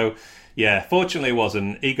disallowed? So, yeah, fortunately it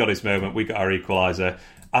wasn't. He got his moment. We got our equaliser.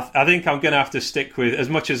 I think I'm going to have to stick with, as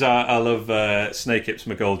much as I love Snake Hips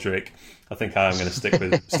McGoldrick, I think I am going to stick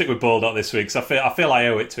with Baldock this week. Because I feel I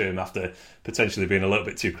owe it to him after potentially being a little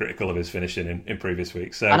bit too critical of his finishing in previous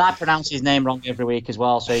weeks. So, and I pronounce his name wrong every week as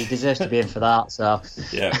well, so he deserves to be in for that. So,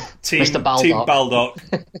 yeah, Mr. Baldock. Team Baldock.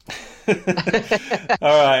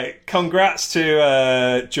 All right, congrats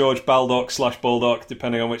to George Baldock / Baldock,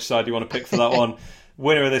 depending on which side you want to pick for that one.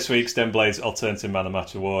 Winner of this week's Den Blades Alternative Man of the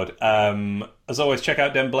Match Award. As always, check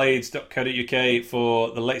out denblades.co.uk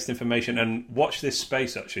for the latest information, and watch this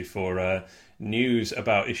space actually for news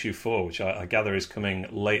about issue 4, which I gather is coming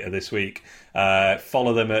later this week.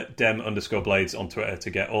 Follow them at dem_blades on Twitter to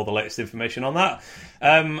get all the latest information on that.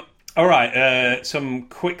 All right, some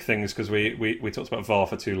quick things, because we talked about VAR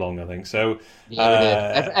for too long, I think. So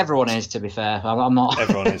yeah, we did. Everyone is, to be fair. I'm not.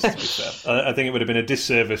 Everyone is, to be fair. I think it would have been a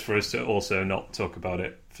disservice for us to also not talk about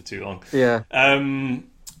it for too long. Yeah.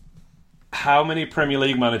 How many Premier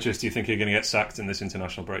League managers do you think are going to get sacked in this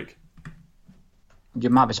international break? You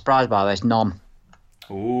might be surprised by this. None.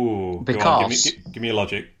 Ooh, because go on, give me a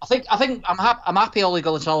logic. I think I'm happy Ole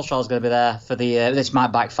Gunnar Solskjaer is going to be there for the. This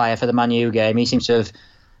might backfire for the Man U game. He seems to have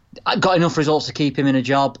got enough results to keep him in a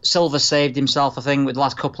job. Silva saved himself, I think, with the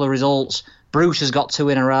last couple of results. Bruce has got 2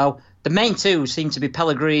 in a row. The main 2 seem to be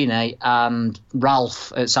Pellegrini and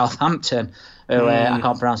Ralph at Southampton, who I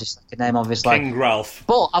can't pronounce his second name, obviously. King Ralph.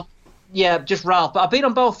 But just Ralph. But I've been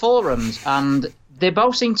on both forums, and they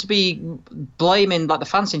both seem to be blaming, like the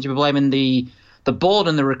fans seem to be blaming the board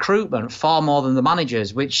and the recruitment far more than the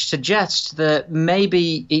managers, which suggests that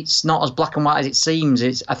maybe it's not as black and white as it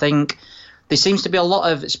seems. I think there seems to be a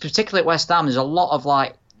lot of, particularly at West Ham, there's a lot of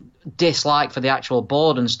like dislike for the actual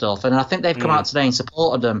board and stuff. And I think they've come out today and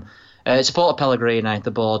supported them, supported Pellegrini,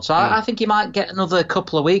 the board. So I think he might get another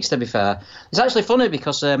couple of weeks, to be fair. It's actually funny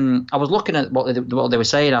because I was looking at what they were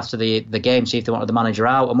saying after the game, see if they wanted the manager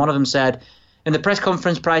out. And one of them said, in the press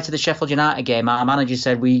conference prior to the Sheffield United game, our manager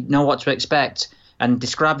said, we know what to expect, and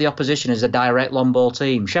described the opposition as a direct long ball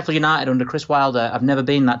team. Sheffield United under Chris Wilder have never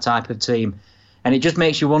been that type of team. And it just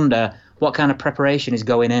makes you wonder what kind of preparation is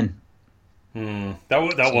going in.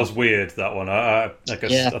 That was weird, that one. I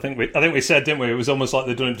guess I think we said, didn't we? It was almost like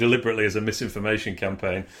they'd done it deliberately as a misinformation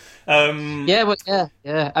campaign. Yeah. I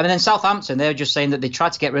mean, then Southampton, they were just saying that they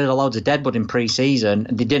tried to get rid of loads of deadwood in pre-season,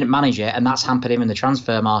 and they didn't manage it, and that's hampered him in the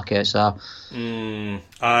transfer market. So,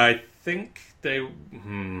 I think they.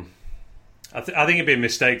 I think it'd be a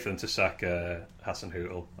mistake for them to sack Hassan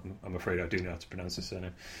Hootel. I'm afraid I do know how to pronounce his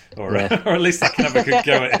surname, or at least I can have a good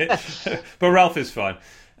go at it. But Ralph is fine.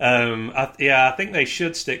 I think they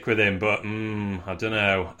should stick with him, but I don't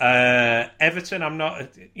know. Everton, I'm not.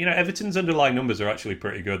 Everton's underlying numbers are actually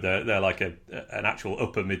pretty good. They're like an actual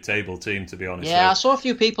upper mid-table team, to be honest. Yeah, I saw a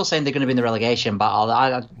few people saying they're going to be in the relegation battle.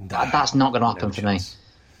 That's not going to happen for me.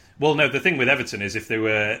 Well, no. The thing with Everton is if they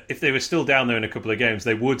were still down there in a couple of games,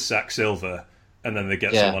 they would sack Silva and then they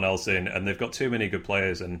get someone else in, and they've got too many good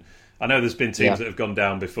players. And I know there's been teams that have gone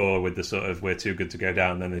down before with the sort of we're too good to go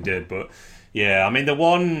down, and then they did, but. Yeah, I mean, the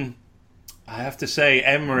one I have to say,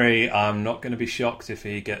 Emery, I'm not going to be shocked if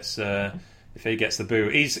he gets the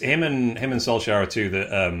boot. Him and Solskjaer are two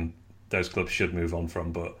that those clubs should move on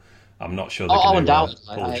from, but I'm not sure they're going to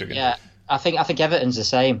pull the trigger. Yeah, I think Everton's the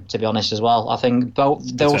same, to be honest, as well. I think both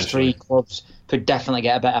those 3 clubs could definitely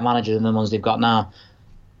get a better manager than the ones they've got now.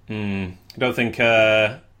 I don't think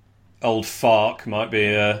old Fark might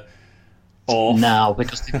be. No,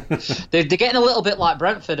 because they're getting a little bit like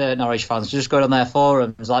Brentford Norwich fans. Just going on their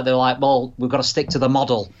forums, like they're like, "Well, we've got to stick to the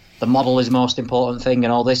model. The model is the most important thing,"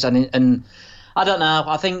 and all this. And I don't know.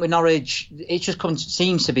 I think with Norwich, it just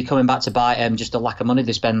seems to be coming back to bite them. Just a lack of money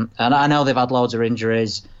they spent. And I know they've had loads of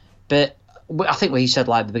injuries, but I think what you said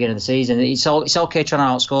like at the beginning of the season, it's okay trying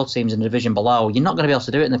to outscore teams in the division below. You're not going to be able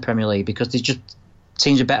to do it in the Premier League because there's just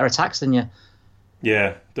teams with better attacks than you.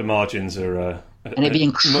 Yeah, the margins are. And it'd be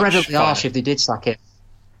incredibly harsh if they did sack it.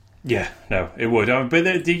 Yeah, no, it would. But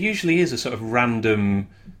there usually is a sort of random,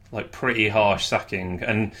 like pretty harsh sacking.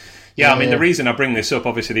 And I mean, the reason I bring this up,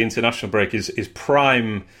 obviously, the international break is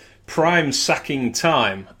prime sacking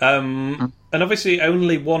time. And obviously,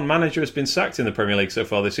 only one manager has been sacked in the Premier League so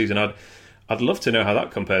far this season. I'd love to know how that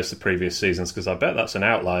compares to previous seasons, because I bet that's an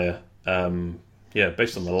outlier.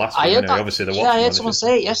 Based on the last one. Obviously, the Watford I heard someone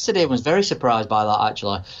say it yesterday and was very surprised by that,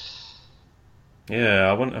 actually. Yeah,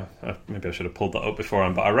 I wonder. Maybe I should have pulled that up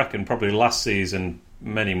beforehand, but I reckon probably last season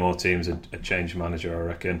many more teams had changed manager. I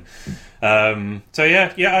reckon. So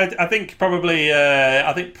yeah. I think probably.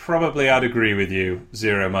 I think probably I'd agree with you.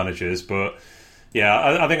 0 managers, but.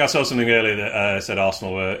 Yeah, I think I saw something earlier that said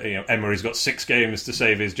Arsenal were, Emery's got 6 games to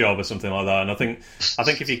save his job or something like that. And I think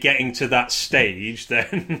if you're getting to that stage,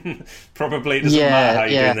 then probably it doesn't matter how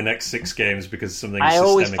you do in the next 6 games because something. I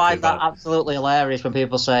always find bad. that absolutely hilarious when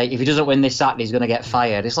people say if he doesn't win this Saturday, he's going to get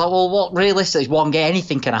fired. It's like, well, what realistically is one game?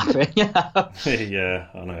 Anything can happen. Yeah,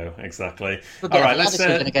 I know exactly. All right, let's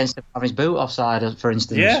against him having his boot offside, for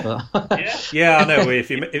instance. Yeah, yeah, I know.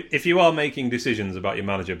 If you are making decisions about your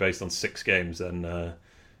manager based on 6 games, then.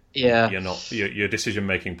 You're not. Your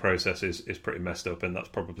decision-making process is pretty messed up, and that's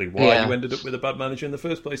probably why you ended up with a bad manager in the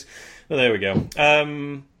first place. Well, there we go.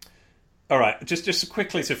 All right, just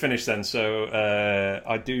quickly to finish then. So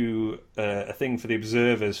I do a thing for the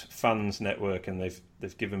Observers Fans Network, and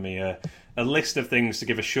they've given me a list of things to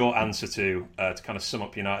give a short answer to kind of sum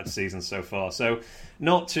up United's season so far. So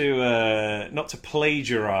not to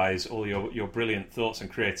plagiarise all your brilliant thoughts and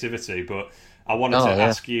creativity, but I wanted to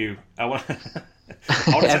ask you. I wanted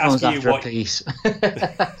to ask you what piece.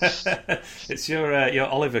 It's your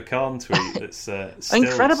Oliver Kahn tweet that's still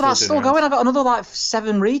incredible. That's still going. I got another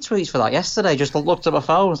 7 retweets for that yesterday. Just looked at my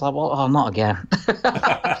phone. I was like, "Well, not again."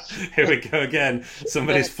 Here we go again.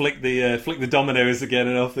 Somebody's flicked the dominoes again,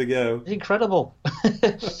 and off they go. Incredible.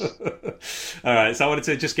 All right, so I wanted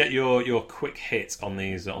to just get your quick hit on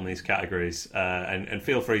these categories, and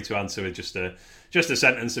feel free to answer with just a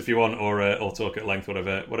sentence if you want, or talk at length,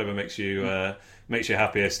 whatever makes you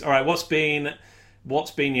happiest. All right, what's been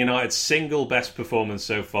United's single best performance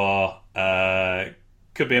so far?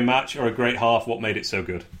 Could be a match or a great half. What made it so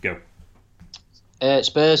good? Go.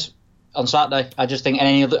 Spurs on Saturday. I just think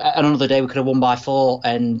another day we could have won by 4,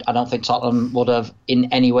 and I don't think Tottenham would have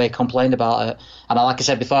in any way complained about it. And like I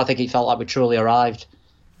said before, I think it felt like we truly arrived.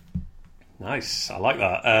 Nice, I like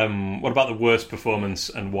that. What about the worst performance,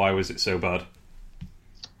 and why was it so bad?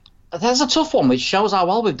 There's a tough one, which shows how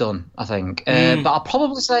well we've done, I think. But I'll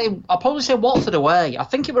probably say Watford away. I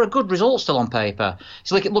think it were a good result still on paper.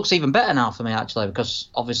 It's like it looks even better now for me, actually, because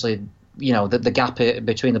obviously, the gap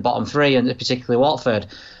between the bottom 3 and particularly Watford.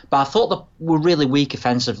 But I thought that we're really weak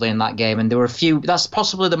offensively in that game, and there were a few. That's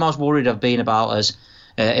possibly the most worried I've been about us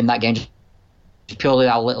in that game, just purely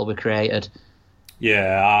how little we created.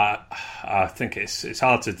 Yeah, I think it's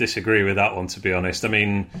hard to disagree with that one, to be honest. I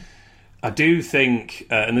mean, I do think,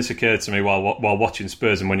 and this occurred to me while watching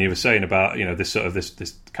Spurs, and when you were saying about this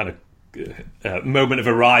kind of moment of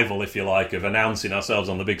arrival, if you like, of announcing ourselves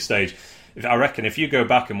on the big stage. I reckon if you go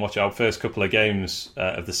back and watch our first couple of games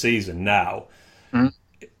of the season now,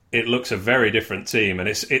 it looks a very different team, and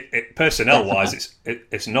it personnel wise,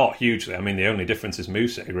 it's not hugely. I mean, the only difference is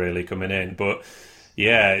Moussa really coming in, but.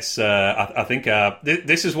 Yeah, it's. I think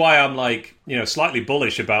this is why I'm slightly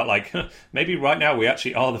bullish about maybe right now we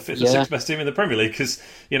actually are the 5th or 6th best team in the Premier League because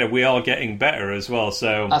we are getting better as well.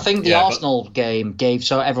 So I think the Arsenal game gave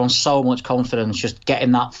everyone so much confidence just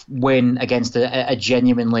getting that win against a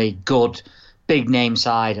genuinely good big name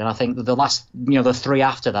side, and I think the last the 3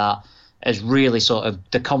 after that is really sort of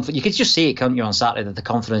the confidence. You could just see it, can't you, on Saturday that the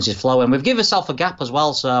confidence is flowing. We've given ourselves a gap as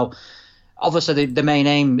well, so. Obviously, the main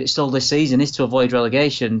aim still this season is to avoid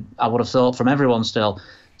relegation, I would have thought, from everyone still.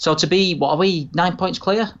 So to be, what are we, 9 points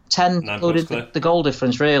clear? 10, including the goal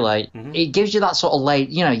difference, really. Mm-hmm. It gives you that sort of late,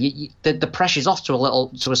 the pressure's off to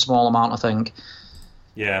a small amount, I think.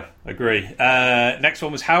 Yeah, agree. Next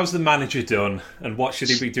one was, how's the manager done, and what should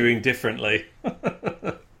he be doing differently?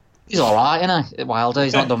 He's all right, isn't he? Wilder,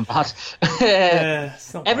 he's not done bad.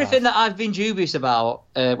 Everything that I've been dubious about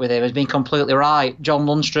with him has been completely right. John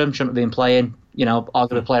Lundstrom shouldn't have been playing,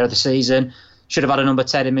 arguably player of the season. Should have had a number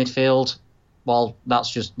 10 in midfield. Well, that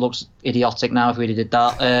just looks idiotic now if we did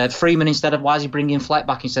that. Freeman why is he bringing Fleck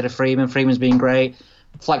back instead of Freeman? Freeman's been great.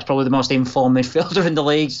 Fleck's probably the most informed midfielder in the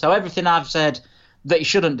league. So everything I've said that he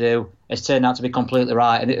shouldn't do has turned out to be completely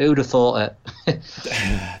right, and who'd have thought it?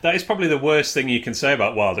 That is probably the worst thing you can say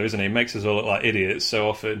about Wilder, isn't it? He makes us all look like idiots so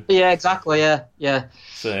often. Yeah, exactly, yeah.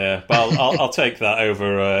 So, yeah, but I'll take that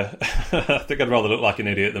over... I think I'd rather look like an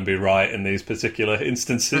idiot than be right in these particular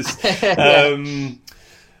instances.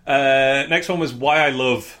 Next one was why I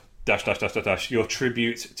love... your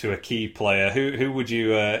tribute to a key player. Who would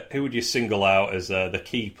you single out as the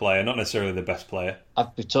key player, not necessarily the best player?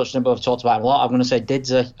 We've touched on, but I've talked about him a lot. I'm going to say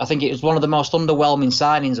Didzer. I think it was one of the most underwhelming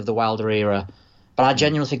signings of the Wilder era, but I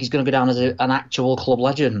genuinely think he's going to go down as an actual club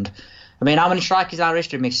legend. I mean, how many strikers in our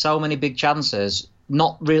history make so many big chances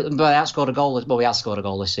not really. But he has scored a goal. Well, he has scored a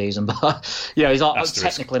goal this season, but he's not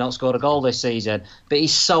technically not scored a goal this season. But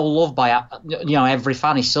he's so loved by every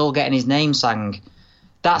fan. He's still getting his name sang.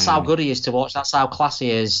 That's how good he is to watch. That's how classy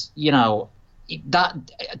he is. That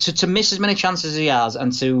to miss as many chances as he has,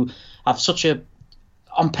 and to have such a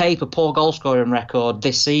on paper poor goal scoring record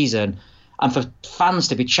this season, and for fans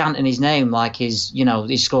to be chanting his name like he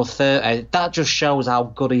scored 30, that just shows how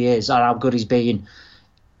good he is and how good he's been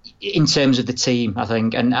in terms of the team, I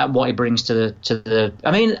think, and what he brings to the.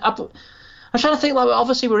 I mean, I'm trying to think. Like,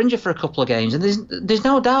 obviously, we're injured for a couple of games, and there's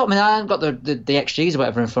no doubt. I mean, I haven't got the XGs or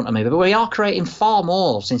whatever in front of me, but we are creating far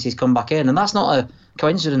more since he's come back in, and that's not a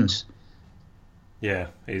coincidence. Yeah,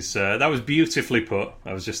 that was beautifully put.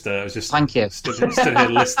 I was just thank you. Stood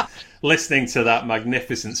here listening to that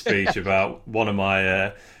magnificent speech about one of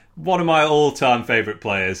my all-time favourite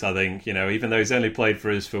players. I think even though he's only played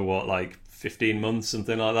for us for 15 months,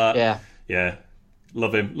 something like that. Yeah.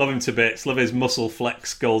 Love him to bits. Love his muscle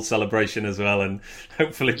flex gold celebration as well, and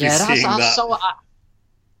hopefully be seeing that. So,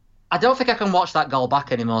 I don't think I can watch that goal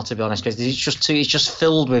back anymore, to be honest, because it's just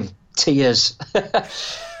filled with tears.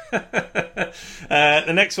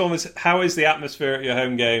 The next one was, how is the atmosphere at your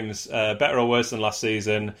home games? Better or worse than last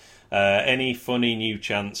season? Any funny new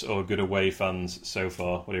chants or good away fans so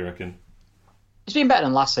far? What do you reckon? It's been better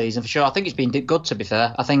than last season for sure. I think it's been good, to be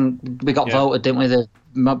fair. I think we got voted, didn't we, the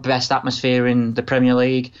best atmosphere in the Premier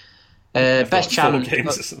League. Best chant. 4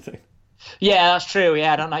 games or something. Yeah, that's true.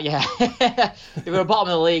 Yeah, I don't know. Yeah, if we were bottom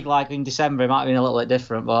of the league in December, it might have been a little bit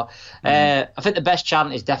different. But I think the best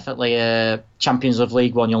chant is definitely Champions of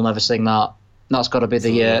League One. You'll never sing that. That's got to be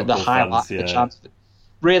the highlight. Fans, the chant.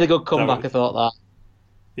 Really good comeback. I thought that.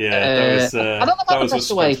 Yeah, that was. I don't know about the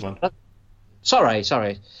best away.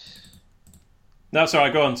 Sorry. No,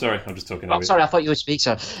 sorry. Go on. Sorry, I'm just talking. Sorry, I thought you would speak.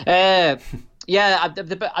 So, yeah,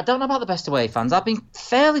 I don't know about the best away fans. I've been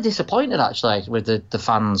fairly disappointed actually with the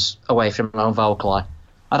fans away from home vocally.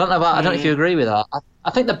 I don't know if you agree with that.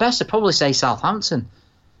 I think the best would probably say Southampton.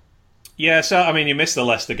 Yeah, so I mean, you missed the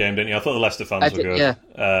Leicester game, didn't you? I thought the Leicester fans were good.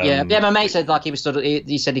 Yeah. My mate said he was stood.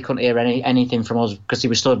 He said he couldn't hear anything from us because he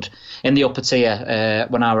was stood in the upper tier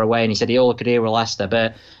when I were away, and he said all he could hear were Leicester.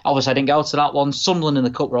 But obviously, I didn't go to that one. Sunderland in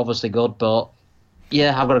the cup were obviously good, but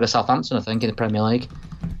yeah, I've got to go Southampton, I think, in the Premier League.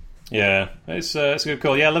 Yeah, it's a good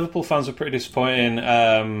call. Yeah, Liverpool fans were pretty disappointing.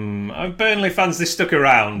 Burnley fans, they stuck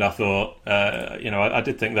around, I thought. I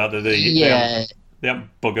did think that they haven't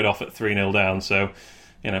buggered off at 3-0 down, so,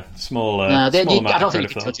 small amount I of don't think credit you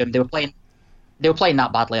can for judge them. They were playing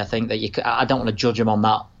that badly, I think, that I don't want to judge them on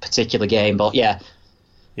that particular game, but yeah.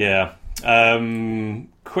 Yeah.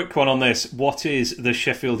 Quick one on this. What is the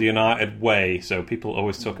Sheffield United way? So people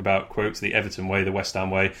always talk about, quotes, the Everton way, the West Ham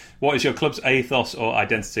way. What is your club's ethos or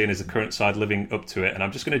identity, and is the current side living up to it? And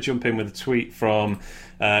I'm just going to jump in with a tweet from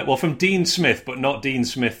Dean Smith, but not Dean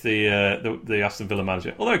Smith, the Aston Villa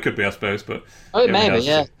manager. Although it could be, I suppose. But maybe,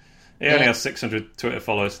 yeah. He only has 600 Twitter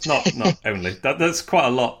followers. Not only. That's quite a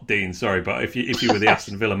lot, Dean. Sorry, but if you were the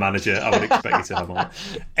Aston Villa manager, I would expect you to have one.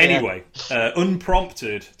 Anyway,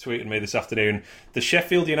 Unprompted tweeted me this afternoon. The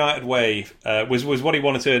Sheffield United way was what he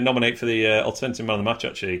wanted to nominate for the alternative man of the match,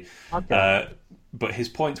 actually. Okay. But his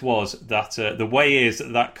point was that the way is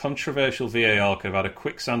that controversial VAR could have had a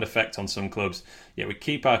quicksand effect on some clubs, yet we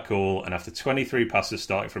keep our cool, and after 23 passes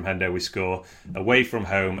starting from Hendo, we score away from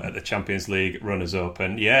home at the Champions League runners-up.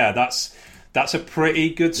 And yeah, that's a pretty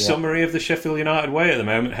good summary of the Sheffield United way at the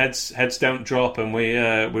moment. Heads don't drop, and we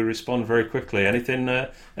respond very quickly. Anything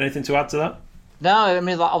to add to that? No, I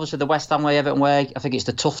mean, obviously the West Ham way, Everton way. I think it's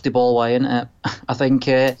the Tufty ball way, isn't it? I think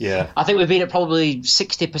we've been at probably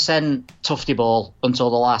 60% Tufty ball until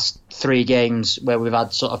the last 3 games where we've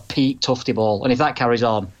had sort of peak Tufty ball, and if that carries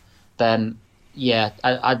on, then yeah,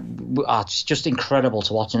 it's just incredible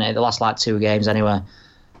to watch it. The last 2 games, anyway.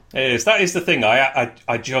 It is. That is the thing.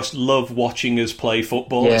 I just love watching us play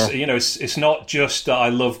football. Yeah. It's not just that I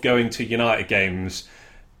love going to United games.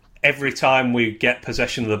 Every time we get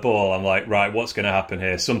possession of the ball, I'm like, right, what's going to happen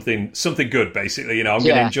here? Something good, basically. I'm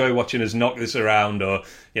going to enjoy watching us knock this around, or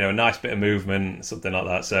a nice bit of movement, something like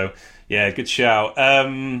that. So, yeah, good shout.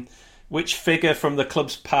 Which figure from the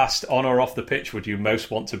club's past, on or off the pitch, would you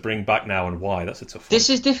most want to bring back now, and why? That's a tough one.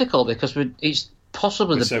 This is difficult because it's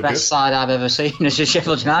possibly the best side I've ever seen as a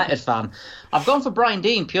Sheffield United fan. I've gone for Brian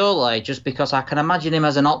Deane purely just because I can imagine him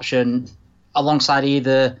as an option alongside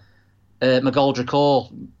either McGoldrick or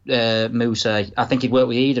Musa. I think he'd work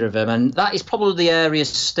with either of them, and that is probably the area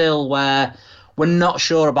still where we're not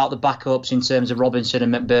sure about the backups in terms of Robinson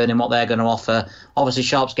and McBurnie and what they're going to offer. Obviously,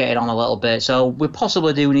 Sharp's getting on a little bit, so we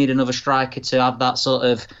possibly do need another striker to have that sort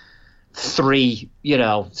of three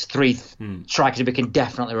strikers we can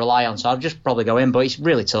definitely rely on. So I'd just probably go in, but it's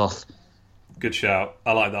really tough. Good shout.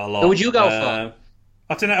 I like that a lot. Who would you go for?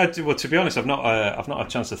 I don't know. Well, to be honest, I've not had a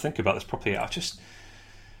chance to think about this properly.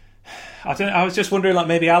 I don't know. I was just wondering, like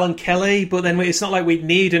maybe Alan Kelly, but then it's not like we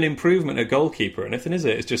need an improvement at goalkeeper or anything, is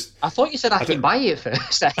it? It's just. I thought you said Akinbaye at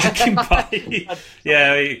first. Akinbaye.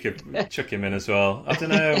 Yeah, you could chuck him in as well. I don't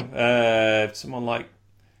know. Someone like.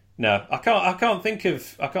 No, I can't think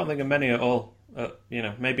of many at all.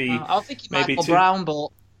 Maybe. I was thinking Michael Brown, but.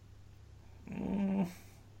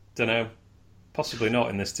 Don't know. Possibly not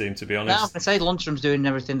in this team, to be honest. No, I can say Lundstrom's doing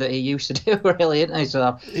everything that he used to do, really, isn't he?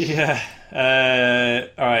 So. Yeah.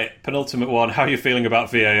 All right, penultimate one. How are you feeling about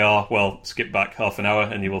VAR? Well, skip back half an hour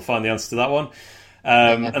and you will find the answer to that one.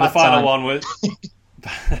 And the final one was...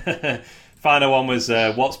 Final one was,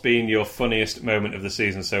 what's been your funniest moment of the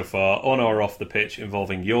season so far, on or off the pitch,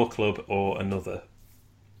 involving your club or another?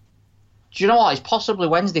 Do you know what? It's possibly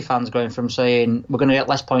Wednesday fans going from saying we're going to get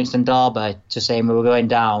less points than Derby to saying we were going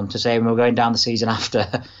down to saying we were going down the season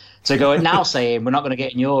after to going now saying we're not going to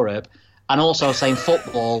get in Europe, and also saying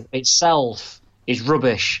football itself is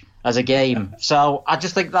rubbish as a game. So I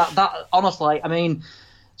just think that honestly, I mean,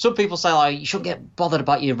 some people say like you shouldn't get bothered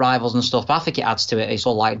about your rivals and stuff, but I think it adds to it. It's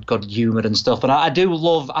all like good humour and stuff, and I do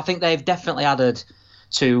love. I think they've definitely added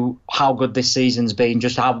to how good this season's been,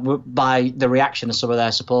 just how by the reaction of some of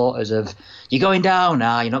their supporters of you're going down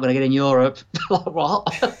now, you're not going to get in Europe. Like,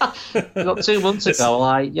 what? Got 2 months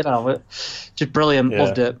ago, just brilliant. Yeah.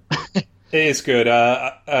 Loved it. It is good.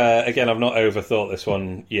 Again, I've not overthought this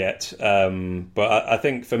one yet, but I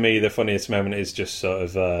think for me the funniest moment is just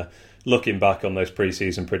sort of looking back on those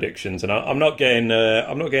pre-season predictions, and I'm not getting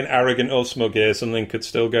arrogant or smug here. Something could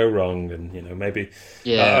still go wrong, and maybe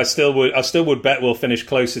I still would bet we'll finish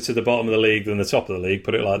closer to the bottom of the league than the top of the league.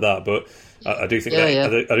 Put it like that, but I do think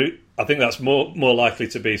I think that's more likely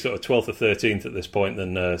to be sort of 12th or 13th at this point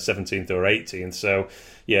than 17th or 18th. So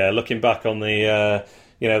yeah, looking back on the.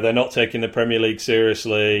 They're not taking the Premier League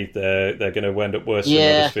seriously. They're going to end up worse than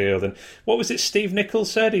Huddersfield. And what was it Steve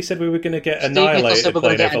Nichols said? He said we were going to get annihilated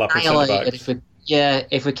playing overlapping centre-backs.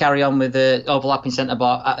 If we carry on with the overlapping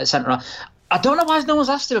centre-back. I don't know why no one's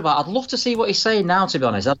asked him about it. I'd love to see what he's saying now, to be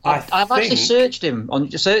honest. I've actually searched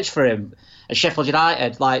for him at Sheffield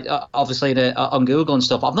United, like obviously on Google and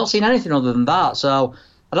stuff. I've not seen anything other than that. So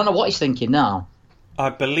I don't know what he's thinking now. I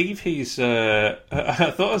believe he's. I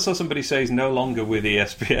thought I saw somebody say he's no longer with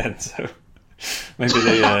ESPN, so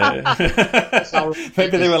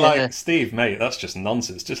maybe they were like, Steve, mate, that's just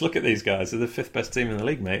nonsense. Just look at these guys; they're the 5th best team in the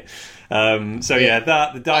league, mate.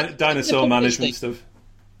 The dinosaur management stuff.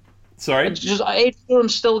 Sorry, Aid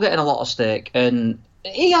Durham's still getting a lot of stick, and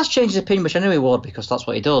he has changed his opinion, which I knew he would because that's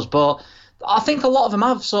what he does, but. I think a lot of them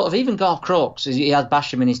have sort of, even Garth Crooks, he had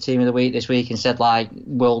Basham in his team of the week this week and said, like,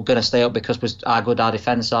 we're going to stay up because how good our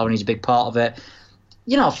defence are and he's a big part of it.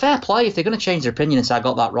 Fair play if they're going to change their opinion and say I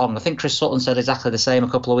got that wrong. I think Chris Sutton said exactly the same a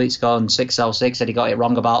couple of weeks ago on 606, said he got it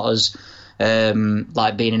wrong about us,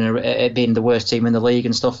 like being the worst team in the league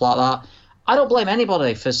and stuff like that. I don't blame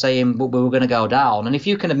anybody for saying we were going to go down. And if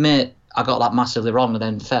you can admit I got that massively wrong,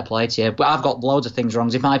 then fair play to you. But I've got loads of things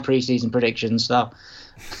wrong in my pre-season predictions, so...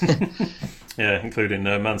 Yeah, including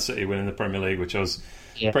Man City winning the Premier League, which I was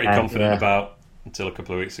pretty confident about until a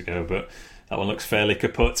couple of weeks ago, but that one looks fairly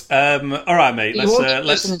kaput. All right, mate.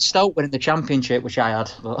 Let's Stoke winning the Championship, which I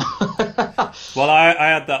had. Well, I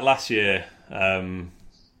had that last year,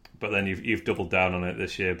 but then you've doubled down on it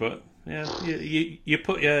this year. But yeah, you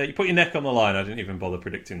put your neck on the line. I didn't even bother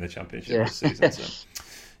predicting the Championship this season. So.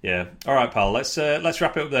 Yeah. All right, pal. Let's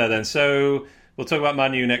wrap it up there then. So. We'll talk about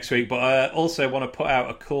Man U next week, but I also want to put out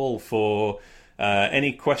a call for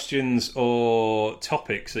any questions or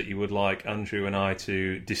topics that you would like Andrew and I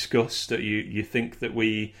to discuss that you think that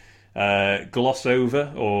we gloss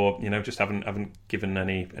over or just haven't given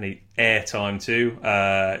any airtime to.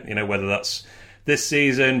 Whether that's this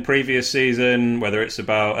season, previous season, whether it's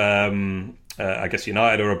about I guess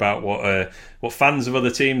United, or about what fans of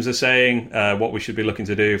other teams are saying, what we should be looking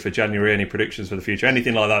to do for January, any predictions for the future,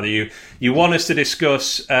 anything like that you want us to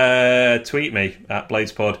discuss, tweet me at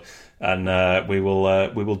BladesPod, and we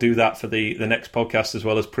will do that for the next podcast, as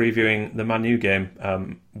well as previewing the Man U game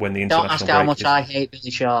when the international break. Don't ask how much I hate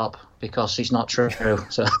Billy Sharp, because he's not true.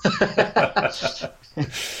 So.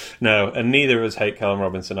 No, and neither of us hate Callum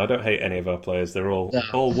Robinson. I don't hate any of our players. They're all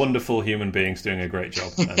wonderful human beings doing a great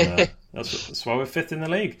job. And that's why we're 5th in the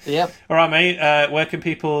league. Yep. All right, mate. Where can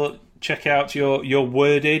people check out your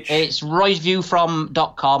wordage? It's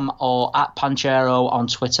roysviewfrom.com or at Panchero on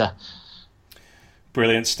Twitter.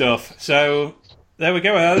 Brilliant stuff. So There we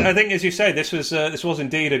go. I think, as you say, this was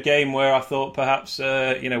indeed a game where I thought perhaps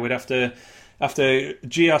we'd have to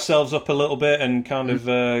G ourselves up a little bit and kind of.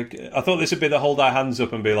 I thought this would be the hold our hands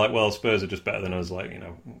up and be like, well, Spurs are just better than us. Like,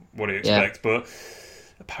 what do you expect? Yeah. But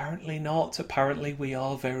apparently not. Apparently we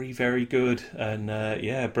are very, very good. And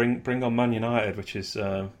bring on Man United, which is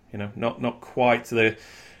not quite the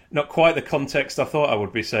context I thought I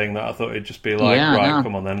would be saying that. I thought it'd just be like,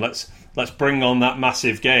 come on then, let's bring on that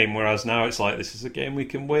massive game. Whereas now it's like, this is a game we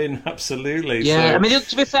can win, absolutely. Yeah, so, I mean,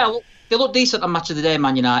 to be fair, they look decent on Match of the Day,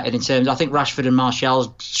 Man United, in terms. I think Rashford and Martial's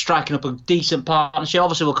striking up a decent partnership.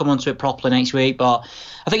 Obviously, we'll come on to it properly next week, but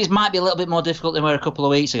I think it might be a little bit more difficult than we were a couple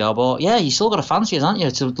of weeks ago. But yeah, you still got to fancy us, haven't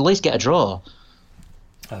you, to at least get a draw?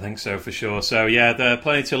 I think so, for sure. So, yeah, there's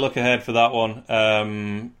plenty to look ahead for that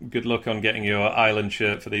one. Good luck on getting your Ireland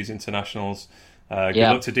shirt for these internationals. Good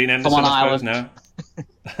luck to Dean Henderson, I suppose, now.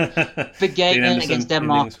 Big game against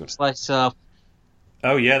Denmark.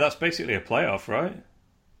 Oh, yeah, that's basically a playoff, right?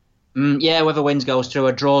 Whoever wins goes through.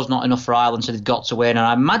 A draw's not enough for Ireland, so they've got to win. And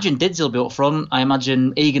I imagine Dids will be up front. I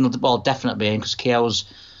imagine Egan will definitely be in, because Keogh's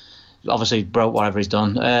obviously broke whatever he's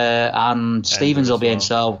done. And Stevens will be in,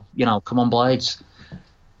 so, come on, Blades.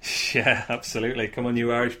 Yeah, absolutely. Come on,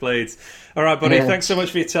 you Irish Blades. All right, buddy. Yeah. Thanks so much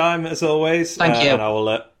for your time, as always. Thank you. And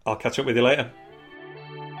I'll catch up with you later.